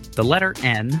Pop, the letter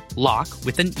N, Lock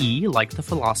with an E like the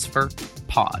philosopher,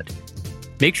 Pod.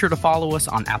 Make sure to follow us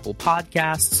on Apple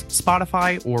Podcasts,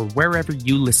 Spotify, or wherever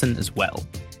you listen as well.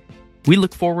 We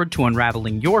look forward to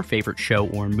unraveling your favorite show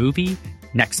or movie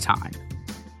next time.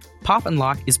 Pop and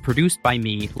Lock is produced by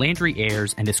me, Landry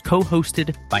Ayres, and is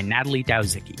co-hosted by Natalie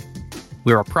Dowzicki.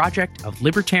 We're a project of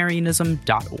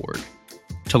libertarianism.org.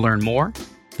 To learn more,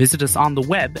 visit us on the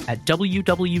web at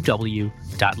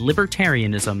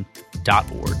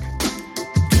www.libertarianism.org.